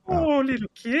 Hatch. Oh, little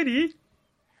kitty.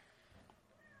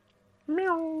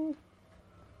 Meow.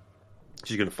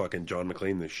 She's going to fucking John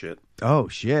McClane this shit. Oh,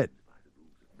 shit.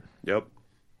 Yep.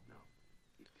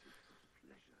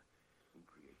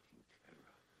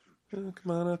 Oh,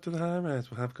 come on up to the high rise.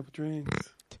 We'll have a couple drinks.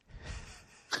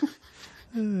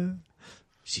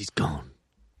 She's gone.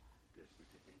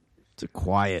 It's a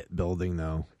quiet building,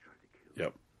 though.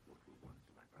 Yep.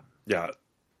 Yeah.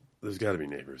 There's got to be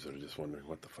neighbors that are just wondering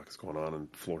what the fuck is going on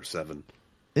floor 7.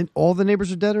 And all the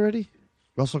neighbors are dead already?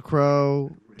 Russell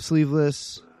Crowe,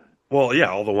 Sleeveless. Well, yeah,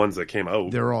 all the ones that came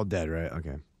out. They're all dead, right?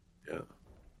 Okay. Yeah.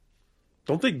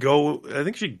 Don't they go... I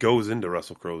think she goes into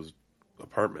Russell Crowe's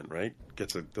apartment, right?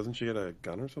 Doesn't she get a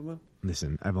gun or something?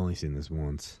 Listen, I've only seen this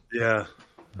once. Yeah.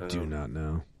 I do not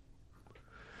know.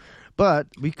 But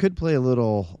we could play a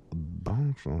little...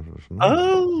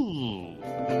 Oh!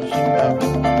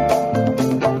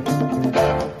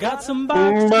 Got got some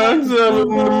box office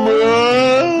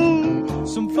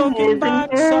numbers. Some fucking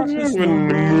box office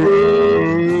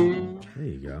numbers. There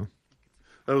you go.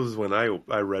 That was when I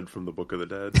read from the Book of the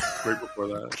Dead. Right before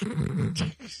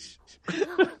that.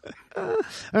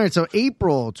 All right, so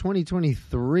April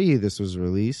 2023, this was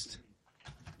released.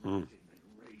 What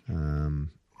do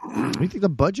you think the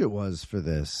budget was for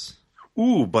this?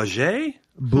 Ooh, budget?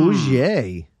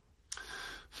 Budget.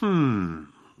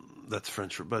 That's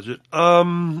French for budget.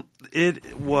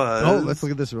 It was. Oh, let's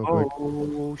look at this real quick.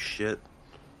 Oh shit!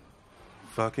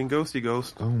 Fucking ghosty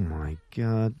ghost. Oh my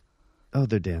god. Oh,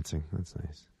 they're dancing. That's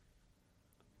nice.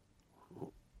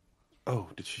 Oh,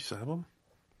 did she stab him?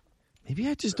 Maybe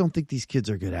I just don't think these kids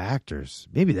are good actors.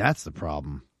 Maybe that's the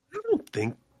problem. I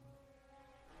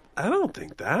don't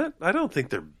think that. I don't think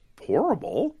they're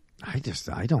horrible. I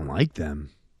don't like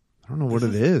them. I don't know what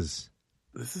it is.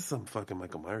 This is some fucking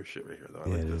Michael Myers shit right here, though.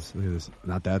 Yeah, it is. Look at this.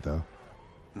 Not that, though.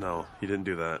 No, he didn't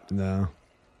do that. No.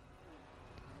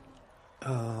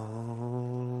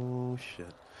 Oh,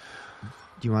 shit. Do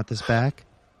you want this back?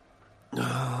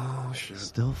 Oh, shit.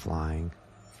 Still flying.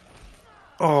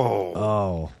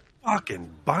 Oh.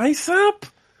 Fucking bicep?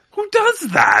 Who does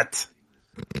that?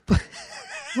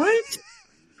 Right?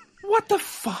 What the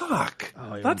fuck?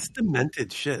 Oh, yeah. That's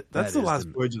demented shit. That's the last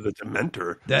voyage of the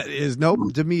Dementor. That is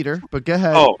Demeter. But go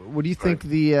ahead. Oh, what do you think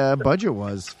the budget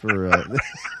was for?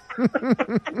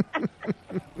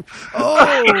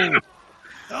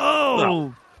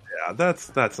 No. Yeah,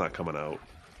 that's not coming out.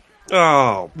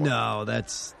 Oh boy. No,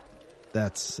 that's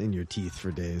in your teeth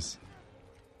for days.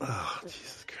 Oh,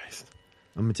 Jesus Christ!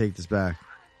 I'm gonna take this back.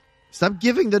 Stop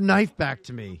giving the knife back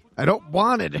to me. I don't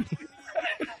want it.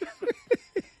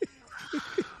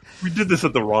 We did this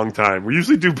at the wrong time. We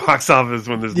usually do box office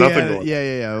when there's nothing going on.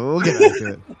 Yeah. We'll get back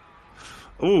to it.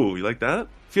 Ooh, you like that?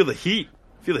 Feel the heat.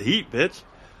 Feel the heat, bitch.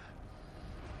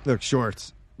 Look,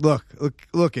 shorts. Look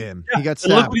at him. Yeah, he got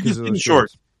stabbed because of in those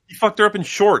shorts. He fucked her up in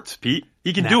shorts, Pete.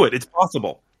 He can do it. It's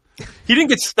possible. He didn't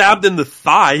get stabbed in the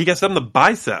thigh. He got stabbed in the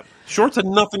bicep. Shorts had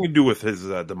nothing to do with his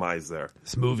demise there.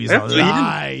 This movie's a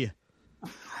lie.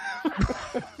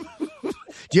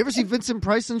 Do you ever see Vincent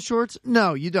Price in shorts?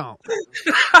 No, you don't. Is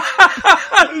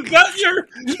that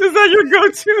your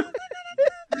go-to?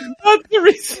 That's the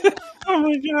reason. Oh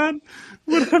my god!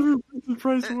 Whatever Vincent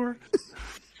Price wore.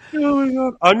 Oh my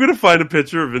god! I'm gonna find a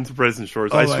picture of Vincent Price in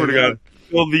shorts. I swear to God,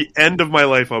 till the end of my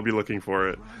life, I'll be looking for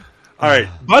it. All right,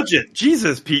 budget.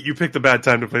 Jesus, Pete, you picked a bad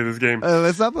time to play this game.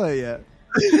 Let's not play it yet.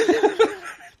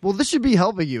 Well, this should be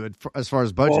helping you as far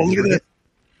as budget. Oh, look at this.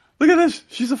 Look at this.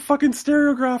 She's a fucking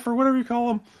stereographer, whatever you call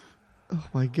them. Oh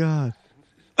my god.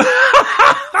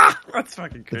 That's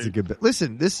fucking crazy. It's a good bit.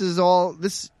 Listen, this is all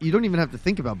this. You don't even have to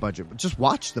think about budget. But just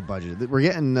watch the budget. We're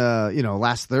getting,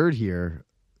 last third here,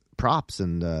 props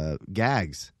and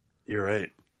gags. You're right.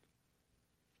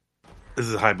 This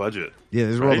is a high budget. Yeah,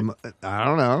 this is right? I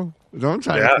don't know. Don't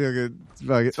try to feel good.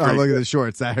 Look at the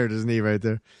shorts. That hurt his knee right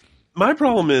there. My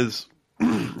problem is,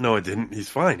 no, it didn't. He's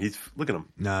fine. Look at him.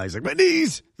 No, he's like, my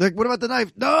knees. Like, what about the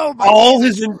knife? No,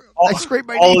 I scraped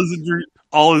my knee.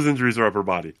 All his injuries are upper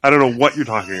body. I don't know what you're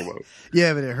talking about.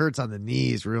 Yeah, but it hurts on the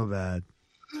knees real bad.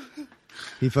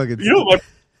 He fucking. You know what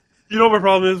my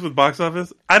problem is with box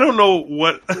office? I don't know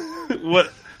what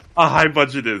a high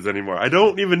budget is anymore. I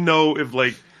don't even know if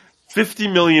like 50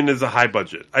 million is a high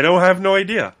budget. I have no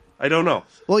idea. I don't know.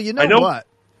 Well, you know what?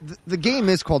 The game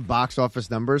is called Box Office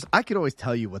Numbers. I could always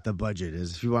tell you what the budget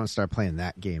is if you want to start playing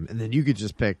that game, and then you could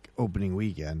just pick opening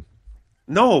weekend.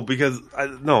 No, because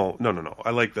no. I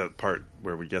like the part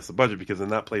where we guess the budget because then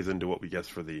that plays into what we guess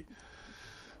for the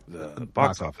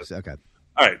box office. Okay.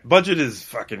 All right, budget is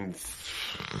fucking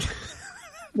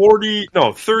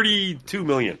 32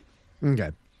 million. Okay.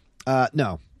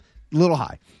 No, a little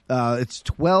high. It's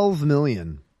 12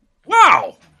 million.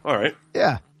 Wow. All right.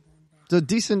 Yeah. It's a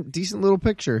decent little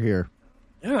picture here.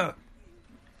 Yeah.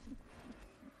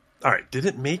 All right. Did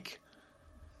it make?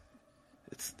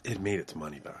 It made its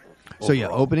money back. So yeah,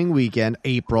 opening weekend,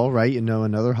 April, right?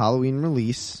 Another Halloween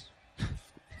release.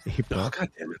 April. Oh, God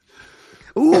damn it.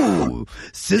 Ooh,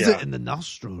 scissor in the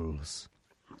nostrils.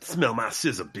 Smell my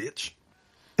scissor, bitch.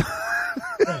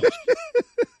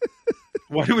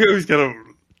 Why do we always gotta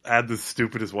add the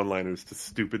stupidest one-liners to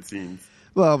stupid scenes?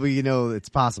 Well, but it's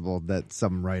possible that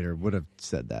some writer would have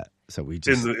said that. So we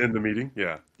just in the meeting,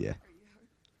 yeah.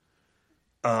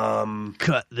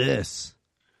 Cut this.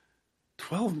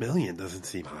 12 million doesn't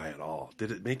seem high at all.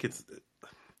 Did it make its?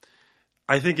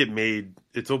 I think it made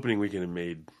its opening weekend. It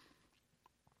made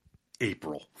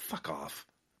April. Fuck off.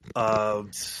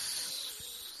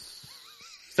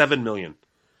 7 million.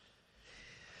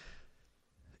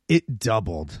 It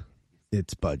doubled.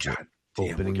 its budget.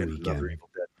 Damn, Opening we're getting weekend. another Evil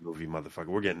Dead movie, motherfucker.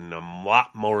 We're getting a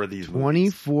lot more of these movies.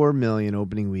 24 million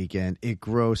opening weekend. It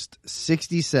grossed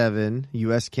 67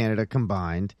 U.S. Canada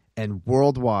combined, and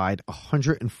worldwide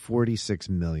 146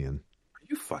 million. Are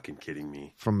you fucking kidding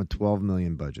me? From a 12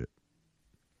 million budget.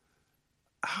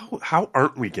 How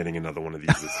aren't we getting another one of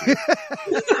these this year?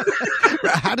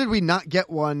 How did we not get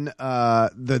one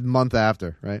the month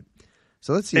after, right?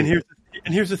 So let's see. And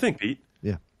here's the thing, Pete.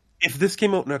 Yeah. If this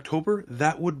came out in October,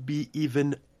 that would be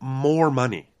even more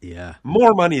money. Yeah.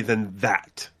 More money than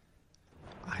that.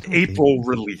 April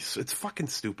release. It's fucking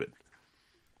stupid.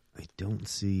 I don't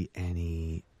see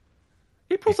any.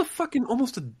 April's a fucking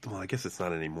almost a. Well, I guess it's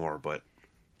not anymore, but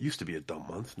it used to be a dumb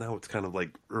month. Now it's kind of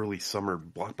like early summer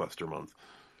blockbuster month.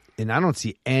 And I don't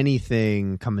see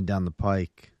anything coming down the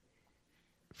pike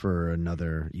for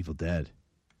another Evil Dead.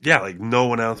 Yeah, like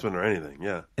no announcement or anything.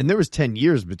 Yeah. And there was 10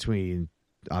 years between,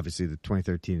 obviously, the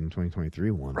 2013 and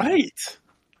 2023 one. Right.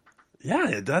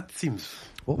 Yeah, that seems.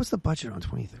 What was the budget on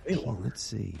 2013? Let's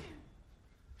see.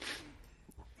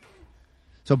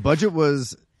 So budget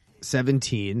was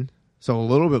 17, so a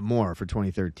little bit more for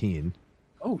 2013.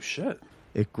 Oh, shit.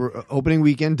 Opening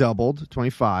weekend doubled,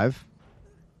 25.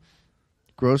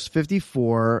 Gross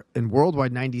 54, and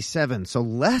worldwide 97. So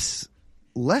less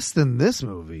than this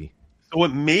movie. So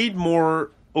it made more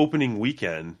opening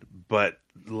weekend, but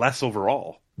less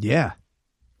overall. Yeah.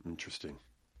 Interesting.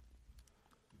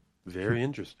 Very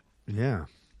interesting. Yeah.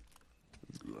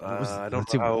 I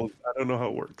don't know how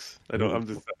it works. I'm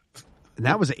just. And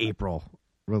that was April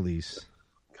release.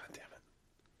 God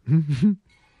damn it!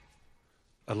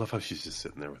 I love how she's just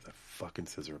sitting there with a fucking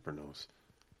scissor up her nose.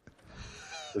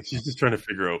 Like she's just trying to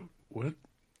figure out what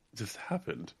just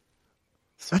happened.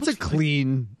 That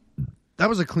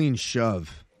was a clean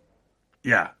shove.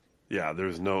 Yeah. There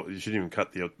was no. You shouldn't even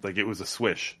cut it was a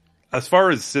swish. As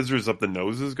far as scissors up the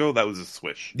noses go, that was a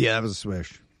swish. Yeah, that was a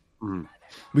swish. Mm.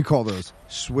 We call those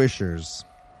swishers.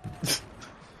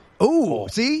 Oh,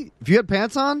 see? If you had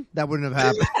pants on, that wouldn't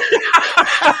have happened.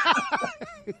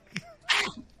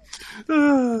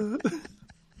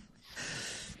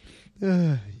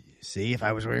 See, if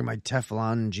I was wearing my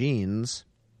Teflon jeans.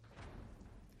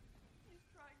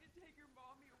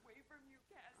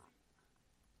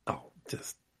 Oh,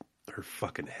 just her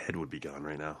fucking head would be gone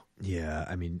right now. Yeah,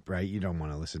 I mean, right? You don't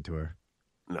want to listen to her.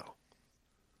 No.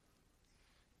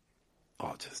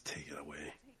 Oh, just take it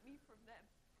away.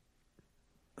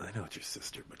 I know it's your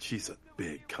sister, but she's a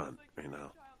big cunt right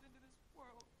now.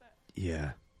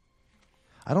 Yeah.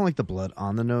 I don't like the blood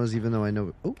on the nose, even though I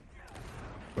know. Oh,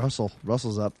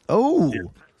 Russell's up. Oh. Yeah.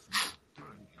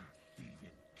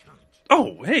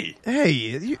 Oh, hey.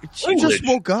 Hey, she just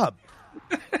woke up.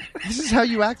 This is how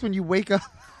you act when you wake up.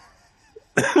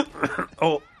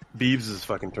 Oh, Beebs is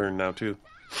fucking turned now, too.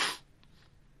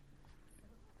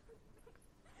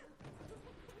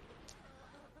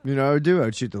 You know what I would do? I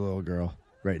would shoot the little girl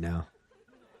right now.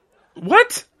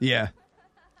 What? Yeah.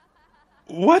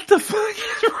 What the fuck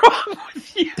is wrong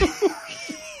with you?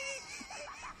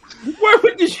 Why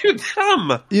would you shoot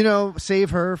them? You know,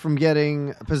 save her from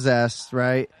getting possessed,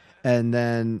 right? And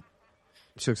then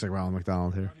she looks like Ronald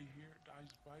McDonald here.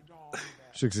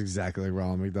 She looks exactly like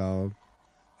Ronald McDonald.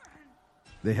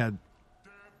 They had.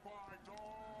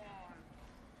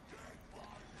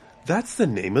 That's the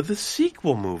name of the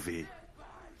sequel movie.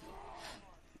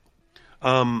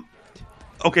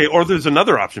 Okay, or there's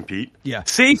another option, Pete. Yeah.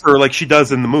 Save her like she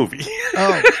does in the movie.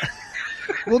 Oh.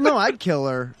 Well, no, I'd kill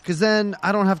her, because then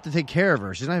I don't have to take care of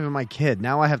her. She's not even my kid.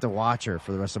 Now I have to watch her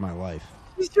for the rest of my life.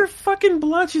 She's your fucking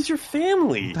blood. She's your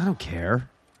family. I don't care.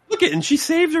 Look at, and she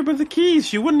saved her with the keys.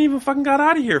 She wouldn't even fucking got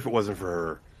out of here if it wasn't for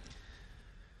her.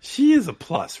 She is a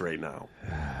plus right now.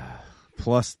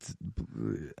 Plus,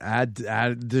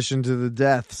 addition to the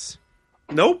deaths.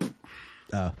 Nope.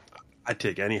 Oh. I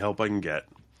take any help I can get.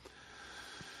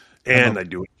 And I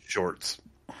do it in shorts.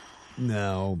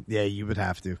 No. Yeah, you would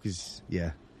have to, because,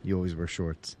 yeah, you always wear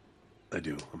shorts. I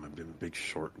do. I'm a big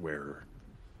short wearer.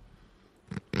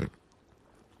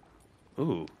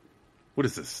 Ooh. What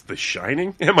is this? The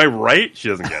Shining? Am I right? She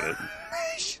doesn't get it.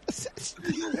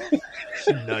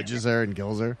 She nudges her and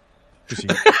kills her. She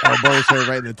elbows her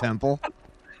right in the temple.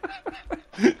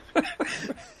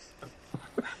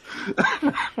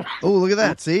 Oh, look at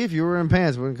that. See? If you were in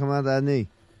pants, it wouldn't come out that knee.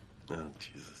 Oh,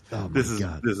 Jesus. Oh, This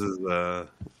God. is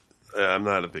I'm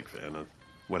not a big fan of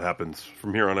what happens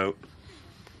from here on out.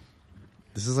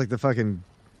 This is like the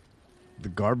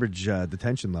garbage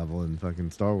detention level in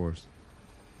fucking Star Wars.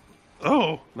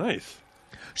 Oh, nice.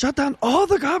 Shut down all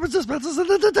the garbage dispensers in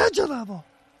the detention level.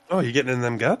 Oh, you getting in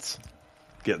them guts?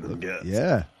 Getting them guts.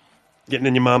 Yeah. Getting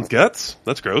in your mom's guts?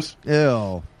 That's gross.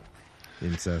 Ew.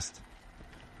 Incest.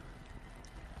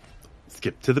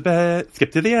 Skip to the bed.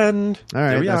 Skip to the end. All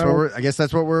right, I guess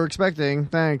that's what we're expecting.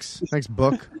 Thanks,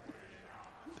 book.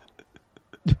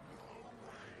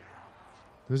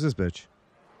 Who's this bitch?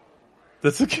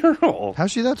 That's a girl.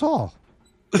 How's she that tall?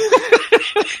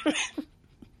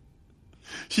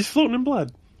 She's floating in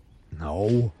blood.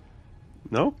 No.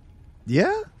 No?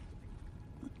 Yeah?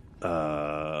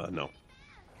 No.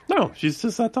 No, she's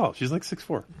just that tall. She's like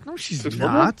 6'4". No, she's 6'4"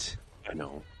 not. I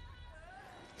know.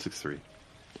 6'3". All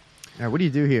right, what do you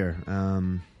do here?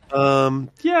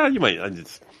 Yeah, you might.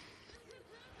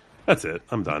 That's it.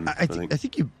 I'm done. I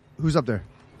think you... Who's up there?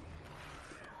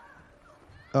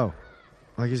 Oh.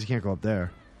 Well, I guess you can't go up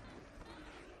there.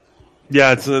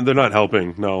 Yeah, they're not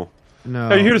helping. No. No.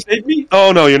 Are you here to save me?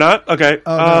 Oh, no, you're not? Okay.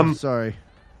 Oh, no, sorry.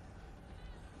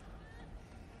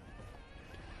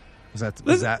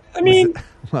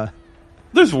 What?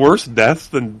 There's worse deaths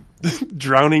than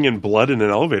drowning in blood in an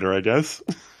elevator, I guess.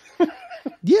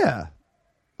 Yeah.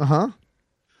 Uh-huh.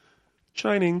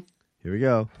 Shining. Here we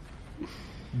go.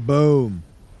 Boom.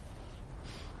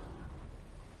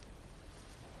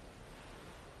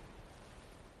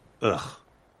 Ugh.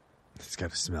 It's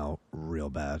got to smell real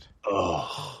bad.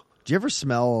 Ugh. Do you ever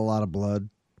smell a lot of blood?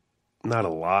 Not a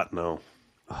lot, no.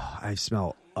 Oh, I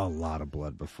smell a lot of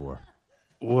blood before.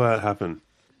 What happened?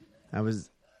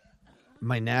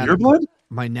 My nana. Your blood?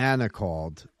 My nana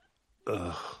called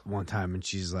one time, and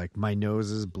she's like, "My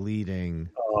nose is bleeding.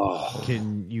 Oh.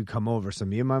 Can you come over?" So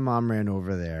me and my mom ran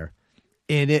over there,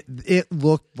 and it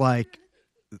looked like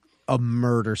a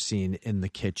murder scene in the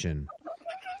kitchen.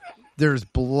 There's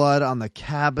blood on the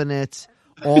cabinet,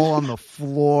 all on the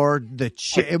floor.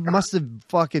 It must have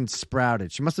fucking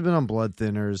sprouted. She must have been on blood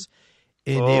thinners,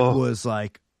 and it was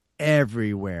like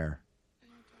everywhere.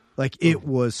 Like it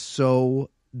was so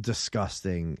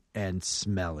disgusting and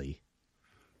smelly.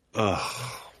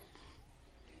 Ugh.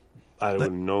 I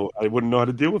wouldn't know how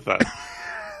to deal with that.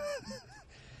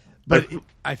 But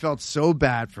I felt so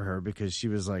bad for her because she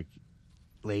was like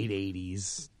late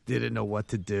 80s, didn't know what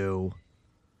to do.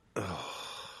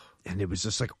 And it was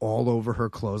just like all over her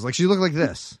clothes. Like she looked like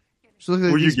this.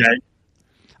 Were you gagging?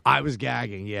 I was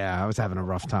gagging. Yeah, I was having a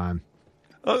rough time.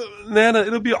 Nana,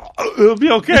 it'll be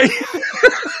okay.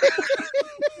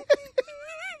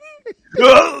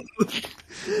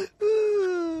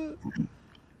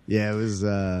 Yeah, it was,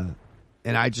 and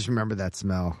I just remember that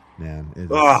smell, man.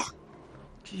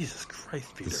 Jesus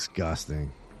Christ, Peter.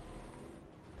 Disgusting.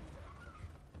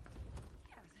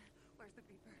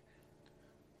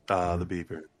 The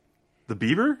beeper. The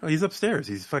beaver? Oh, he's upstairs.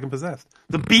 He's fucking possessed.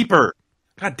 The beeper!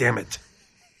 God damn it.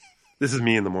 This is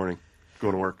me in the morning,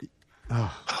 going to work.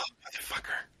 Oh, motherfucker.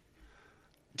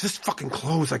 Just fucking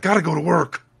close. I gotta go to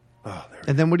work. Oh, there.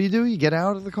 And then what do? You get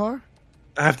out of the car?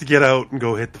 I have to get out and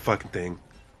go hit the fucking thing.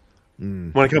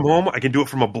 When I come home, I can do it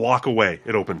from a block away.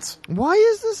 It opens. Why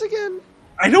is this again?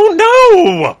 I don't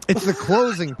know! It's the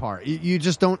closing part. You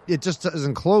just don't... It just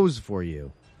doesn't close for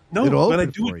you. No, but I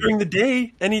do it during the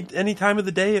day. Any time of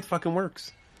the day, it fucking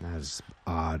works. That's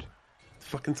odd. It's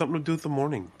fucking something to do with the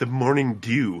morning. The morning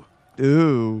dew.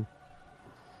 Ooh.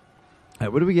 All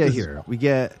right, what do we get here? We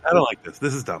get... I don't like this.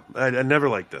 This is dumb. I never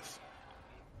like this.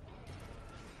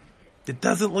 It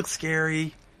doesn't look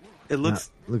scary. It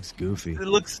looks... looks goofy. It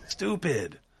looks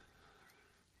stupid.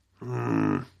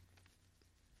 I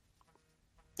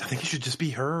think it should just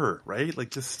be her, right?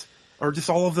 Like or just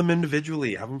all of them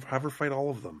individually. Have her fight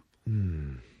all of them.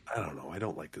 I don't know. I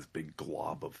don't like this big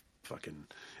glob of fucking...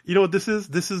 You know what this is?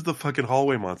 This is the fucking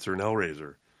hallway monster in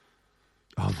Hellraiser.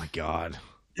 Oh my god.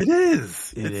 It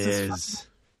is. It is.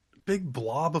 Big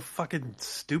blob of fucking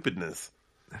stupidness.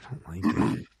 I don't like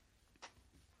it.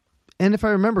 And if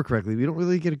I remember correctly, we don't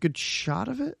really get a good shot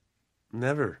of it?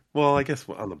 Never. Well, I guess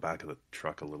on the back of the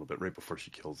truck a little bit right before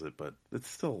she kills it, but it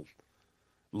still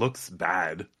looks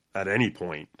bad at any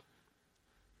point.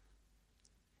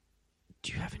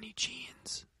 Do you have any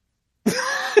jeans?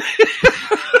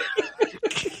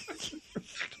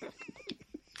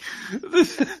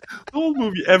 The whole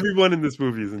movie, everyone in this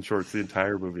movie is in shorts the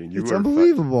entire movie, and it's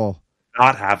unbelievable.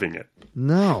 Not having it.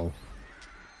 No.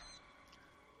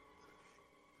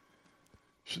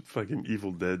 Fucking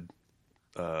Evil Dead.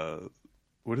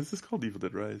 What is this called? Evil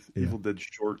Dead Rise? Yeah. Evil Dead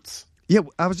shorts. Yeah,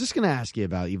 I was just going to ask you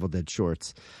about Evil Dead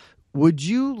shorts. Would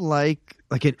you like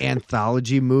an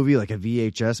anthology movie, like a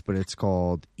VHS, but it's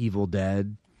called Evil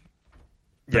Dead?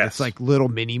 But yes. It's like little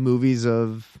mini movies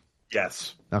of...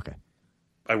 Yes. Okay.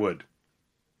 I would.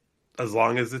 As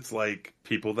long as it's like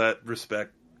people that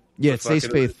respect... Yeah, it stays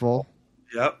faithful.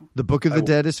 Yep. The Book of the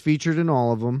Dead is featured in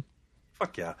all of them.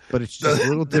 Fuck yeah. But it's just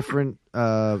little different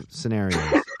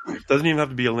scenarios. It doesn't even have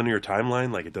to be a linear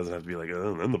timeline. Like, it doesn't have to be like,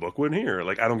 oh, then the book went here.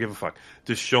 Like, I don't give a fuck.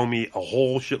 Just show me a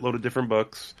whole shitload of different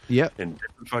books. Yep. In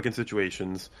different fucking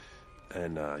situations.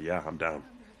 And, yeah, I'm down.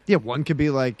 Yeah, one could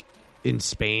be like in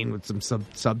Spain with some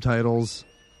subtitles.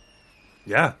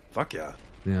 Yeah, fuck yeah.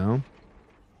 You know?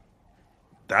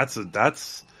 That's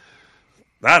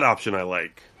that option I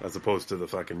like, as opposed to the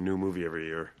fucking new movie every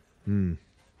year.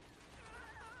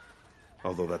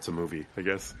 Although that's a movie, I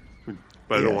guess.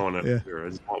 But I don't want it. Yeah. I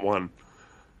just want one.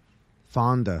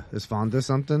 Fonda. Is Fonda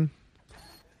something?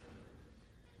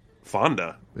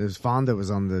 Fonda? Fonda was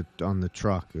on the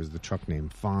truck. It was the truck name.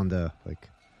 Fonda, like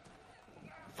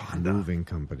Fonda. Moving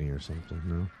company or something,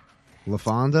 no? La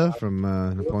Fonda from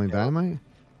Napoleon Dynamite?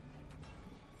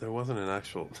 There wasn't an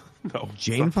actual... No.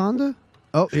 Jane Fonda?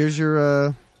 Oh, here's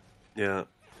your... Yeah,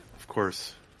 of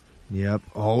course. Yep.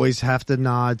 Always have to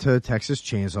nod to Texas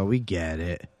Chainsaw. We get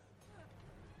it.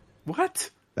 What?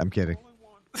 I'm kidding.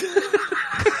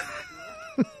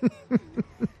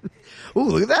 Ooh,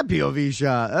 look at that POV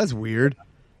shot. That's weird.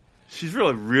 She's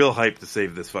really real hyped to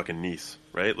save this fucking niece,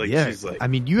 right? Like, yeah, she's like... I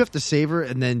mean, you have to save her,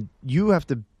 and then you have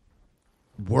to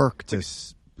work to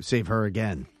save her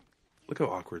again. Look how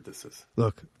awkward this is.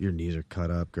 Look, your knees are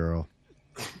cut up, girl.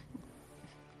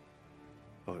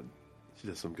 Oh, she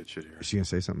does some good shit here. Is she going to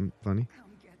say something funny?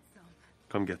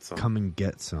 Come get some. Come and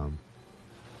get some.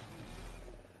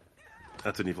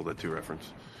 That's an Evil Dead 2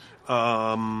 reference.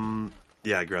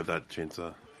 Yeah, grab that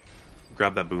chainsaw.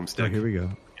 Grab that boomstick. Oh, here we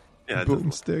go. Yeah,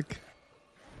 boomstick.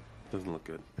 Doesn't look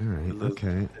good. All right,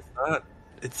 okay.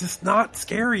 It's just not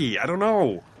scary. I don't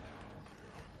know.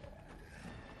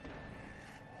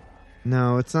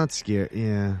 No, it's not scary.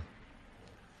 Yeah.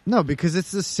 No, because it's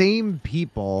the same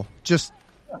people, just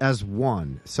as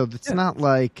one. So it's not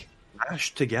like...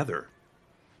 Mashed together.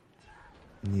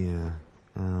 Yeah.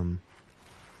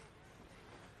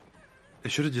 It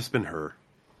should have just been her.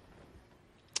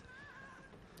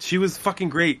 She was fucking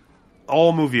great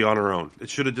all movie on her own. It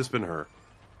should have just been her.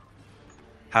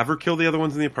 Have her kill the other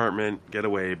ones in the apartment, get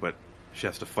away, but she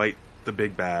has to fight the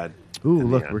big bad. Ooh,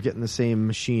 look, we're getting the same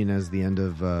machine as the end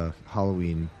of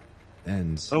Halloween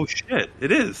ends. Oh, shit.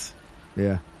 It is.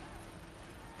 Yeah.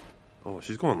 Oh,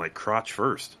 she's going like crotch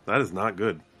first. That is not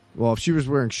good. Well, if she was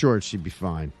wearing shorts, she'd be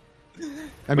fine.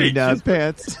 I mean, Wait,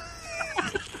 pants.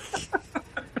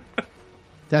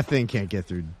 That thing can't get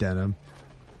through denim.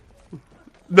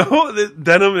 No, the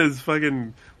denim is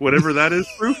fucking whatever that is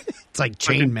proof. It's like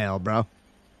chainmail, bro.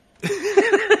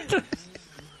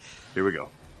 Here we go.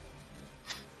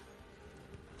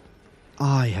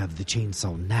 I have the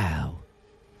chainsaw now.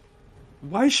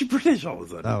 Why is she British all of a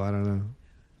sudden? Oh, I don't know.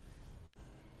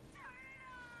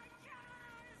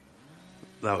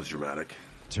 That was dramatic.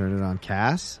 Turn it on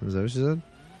Cass? Is that what she said?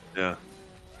 Yeah.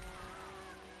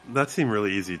 That seemed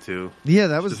really easy, too. Yeah,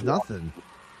 that was nothing.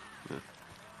 Yeah.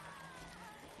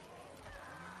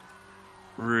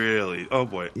 Really? Oh,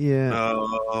 boy. Yeah.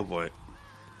 Oh, boy.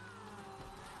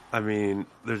 I mean,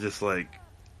 they're just like,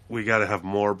 we got to have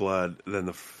more blood than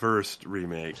the first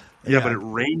remake. Yeah, but it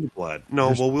rained blood.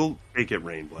 No, we'll make it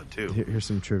rain blood, too. Here's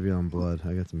some trivia on blood.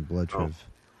 I got some blood triv.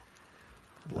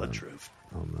 Blood triv.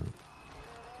 Oh, no.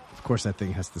 Of course, that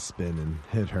thing has to spin and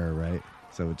hit her, right?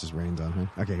 So it just rains on her.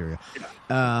 Okay, here we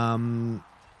go.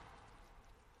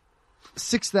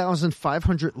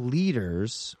 6,500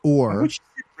 liters, or... Why would you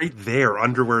sit right there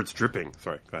under where it's dripping?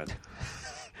 Sorry, go ahead.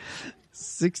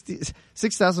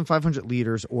 6,500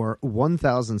 liters, or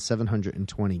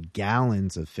 1,720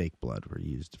 gallons of fake blood were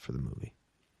used for the movie.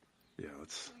 Yeah,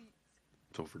 it's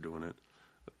overdoing it.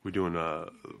 We're doing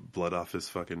blood off his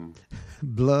fucking...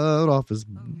 Blood off his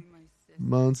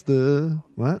monster.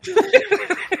 What?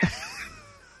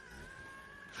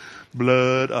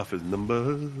 Blood off his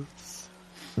numbers.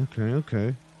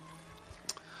 Okay.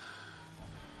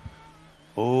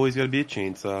 Oh, he's got to be a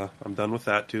chainsaw. I'm done with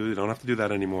that, too. You don't have to do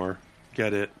that anymore.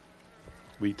 Get it.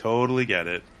 We totally get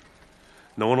it.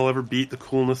 No one will ever beat the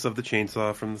coolness of the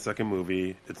chainsaw from the second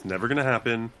movie. It's never going to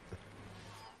happen.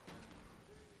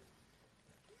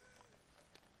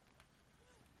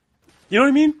 You know what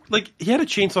I mean? Like, he had a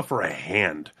chainsaw for a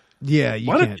hand. Yeah,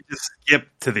 Why don't you just skip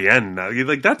to the end now?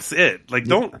 Like, that's it. Like,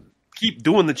 don't keep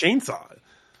doing the chainsaw.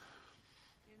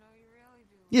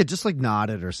 Yeah, just like nod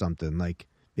it or something. Like,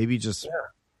 maybe just...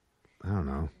 I don't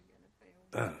know.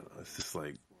 It's just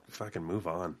like, fucking move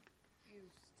on.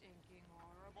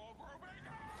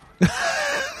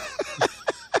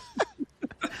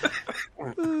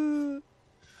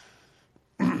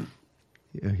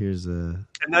 Yeah, here's a...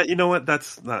 And that, you know what?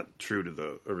 That's not true to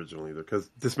the original either, because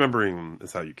dismembering them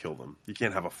is how you kill them. You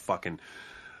can't have a fucking...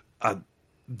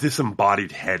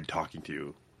 disembodied head talking to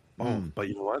you. Oh, but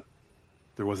you know what?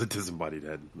 There was a disembodied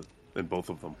head in both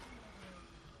of them.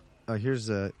 Here's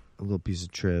a little piece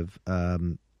of triv.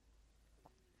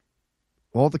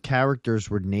 All the characters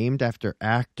were named after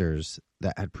actors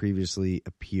that had previously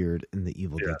appeared in the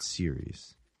Evil Dead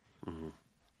series. Mm-hmm.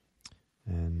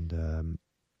 And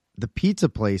the pizza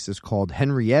place is called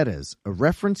Henrietta's, a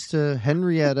reference to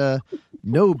Henrietta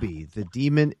Noby, the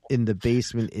demon in the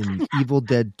basement in Evil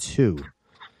Dead 2.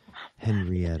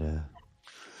 Henrietta.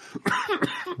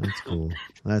 That's cool.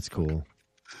 That's cool.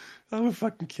 I would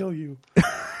fucking kill you.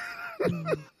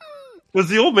 Was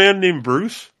the old man named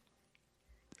Bruce?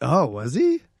 Oh, was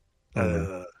he?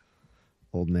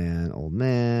 Old man.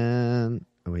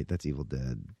 Oh, wait, that's Evil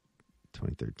Dead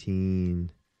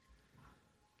 2013.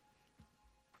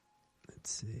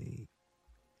 Let's see.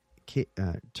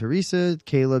 Teresa,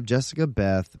 Caleb, Jessica,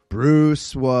 Beth.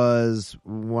 Bruce was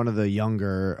one of the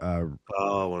younger.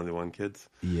 One of the one kids?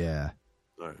 Yeah.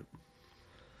 All right.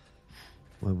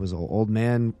 What was old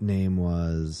man name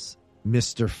was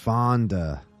Mr.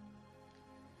 Fonda.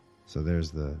 So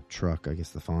there's the truck, I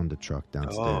guess the Fonda truck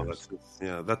downstairs.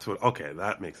 Oh, that's what. Okay,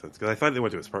 that makes sense. Because I thought they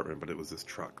went to his apartment, but it was this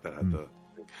truck that had the.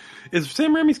 Is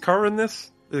Sam Raimi's car in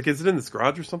this? Like, is it in this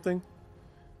garage or something?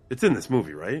 It's in this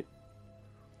movie, right?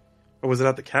 Or was it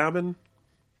at the cabin?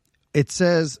 It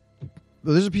says.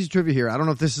 Well, there's a piece of trivia here. I don't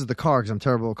know if this is the car because I'm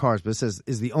terrible at cars, but it says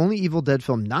is the only Evil Dead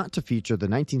film not to feature the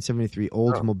 1973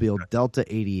 Oldsmobile Delta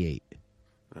 88.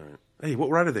 All right. Hey,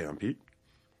 what ride are they on, Pete?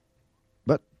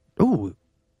 But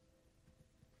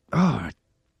I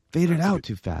faded out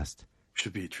too fast.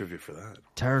 Should be trivia for that.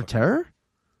 Terror?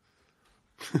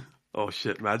 Oh,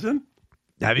 shit. Imagine.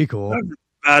 That'd be cool.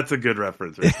 That's a good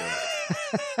reference right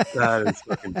there. That is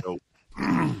fucking dope.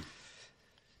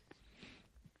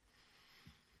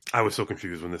 I was so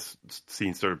confused when this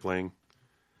scene started playing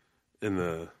in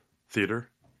the theater.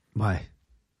 Why?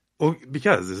 Well,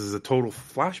 because this is a total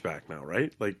flashback now,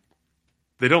 right? Like,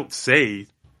 they don't say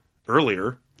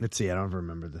earlier. Let's see. I don't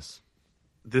remember this.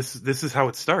 This is how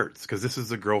it starts, because this is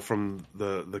the girl from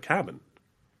the cabin.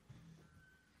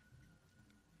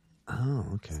 Oh,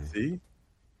 okay. See?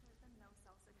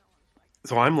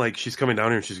 So I'm like, she's coming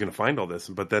down here and she's going to find all this,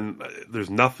 but then there's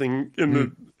nothing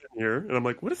in here, and I'm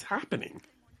like, what is happening?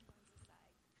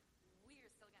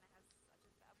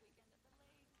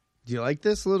 Do you like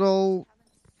this little?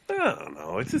 I don't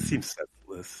know. It just seems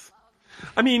senseless.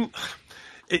 I mean,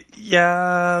 I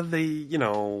don't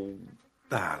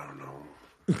know.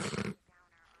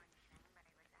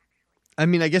 I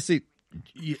mean, I guess it.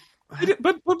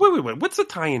 But wait. What's the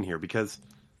tie-in here? Because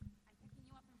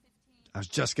I was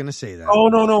just gonna say that. Oh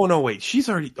no! Wait, she's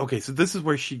already okay. So this is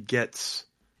where she gets.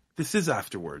 This is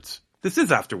afterwards.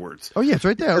 Oh yeah, it's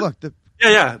right there. Look.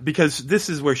 Yeah, because this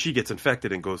is where she gets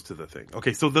infected and goes to the thing.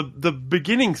 Okay, so the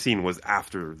beginning scene was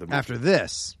after the movie. After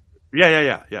this.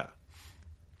 Yeah.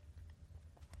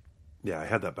 Yeah, I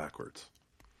had that backwards.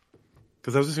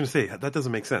 Because I was just going to say, that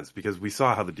doesn't make sense, because we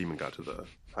saw how the demon got to the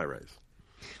high-rise.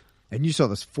 And you saw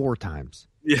this 4 times.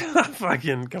 Yeah,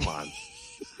 fucking, come on.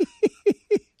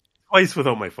 Twice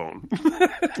without my phone.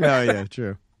 Oh, yeah,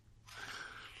 true.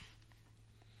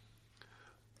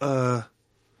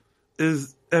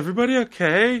 Is everybody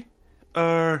okay?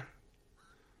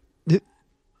 It's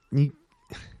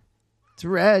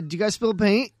red. Do you guys spill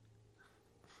paint?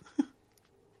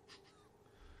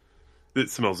 It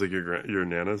smells like your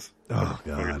Nana's. Oh,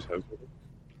 God.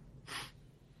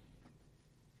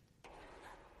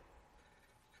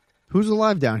 Who's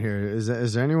alive down here? Is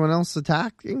there anyone else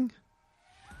attacking?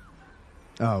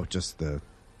 Oh, just the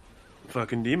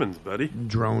fucking demons, buddy.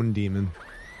 Drone demon.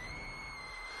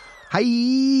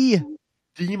 Hi,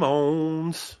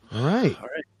 demons. All right,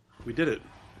 we did it.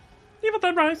 Evil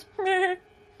Dead Rise.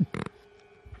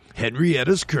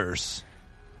 Henrietta's Curse.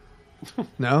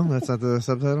 No, that's not the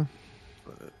subtitle.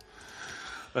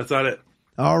 That's not it.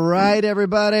 All right,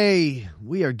 everybody,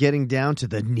 we are getting down to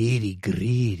the nitty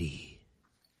gritty.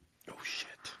 Oh shit!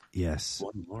 Yes,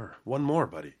 one more,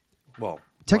 buddy. Well,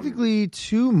 technically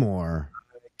 2 more.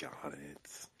 I got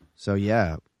it. So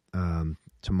yeah,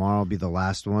 tomorrow will be the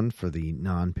last one for the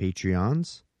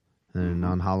non-Patreons, and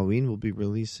on Halloween we'll be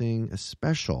releasing a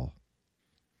special.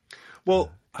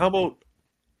 Well, how about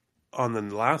on the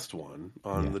last one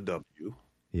on the W?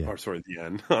 Yeah. Or sorry, the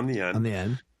N on the N. On the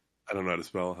N. I don't know how to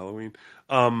spell Halloween.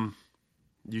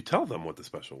 You tell them what the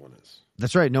special one is.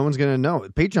 That's right. No one's going to know.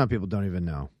 Patreon people don't even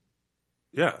know.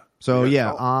 Yeah. So,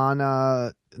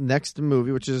 on next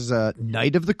movie, which is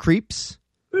Night of the Creeps.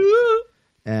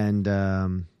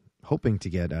 And hoping to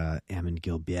get Ammon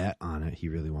Gilbert on it. He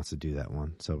really wants to do that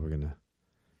one. So we're going to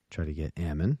try to get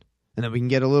Ammon. And then we can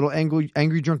get a little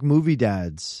Angry Drunk Movie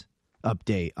Dads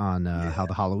update on how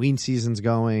the Halloween season's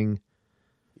going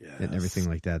and everything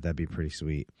like that. That'd be pretty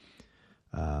sweet.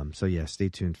 So, yeah, stay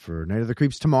tuned for Night of the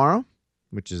Creeps tomorrow,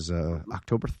 which is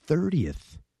October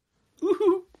 30th.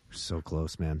 Woohoo! So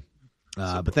close, man.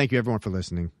 But thank you, everyone, for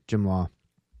listening. Jim Law,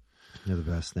 you're the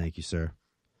best. Thank you, sir.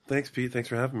 Thanks, Pete. Thanks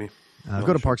for having me.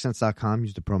 Go to parksense.com.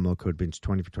 Use the promo code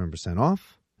BINGE20 for 20%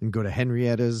 off. And go to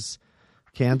Henrietta's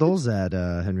Candles at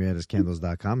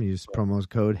henriettascandles.com. Use promo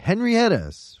code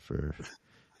Henriettas for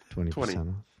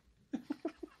 20%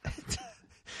 off.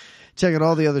 Check out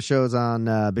all the other shows on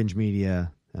Binge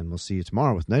Media. And we'll see you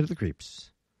tomorrow with Night of the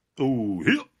Creeps. Oh,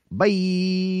 yeah.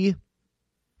 Bye.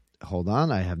 Hold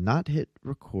on. I have not hit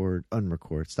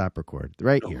stop record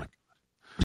right here.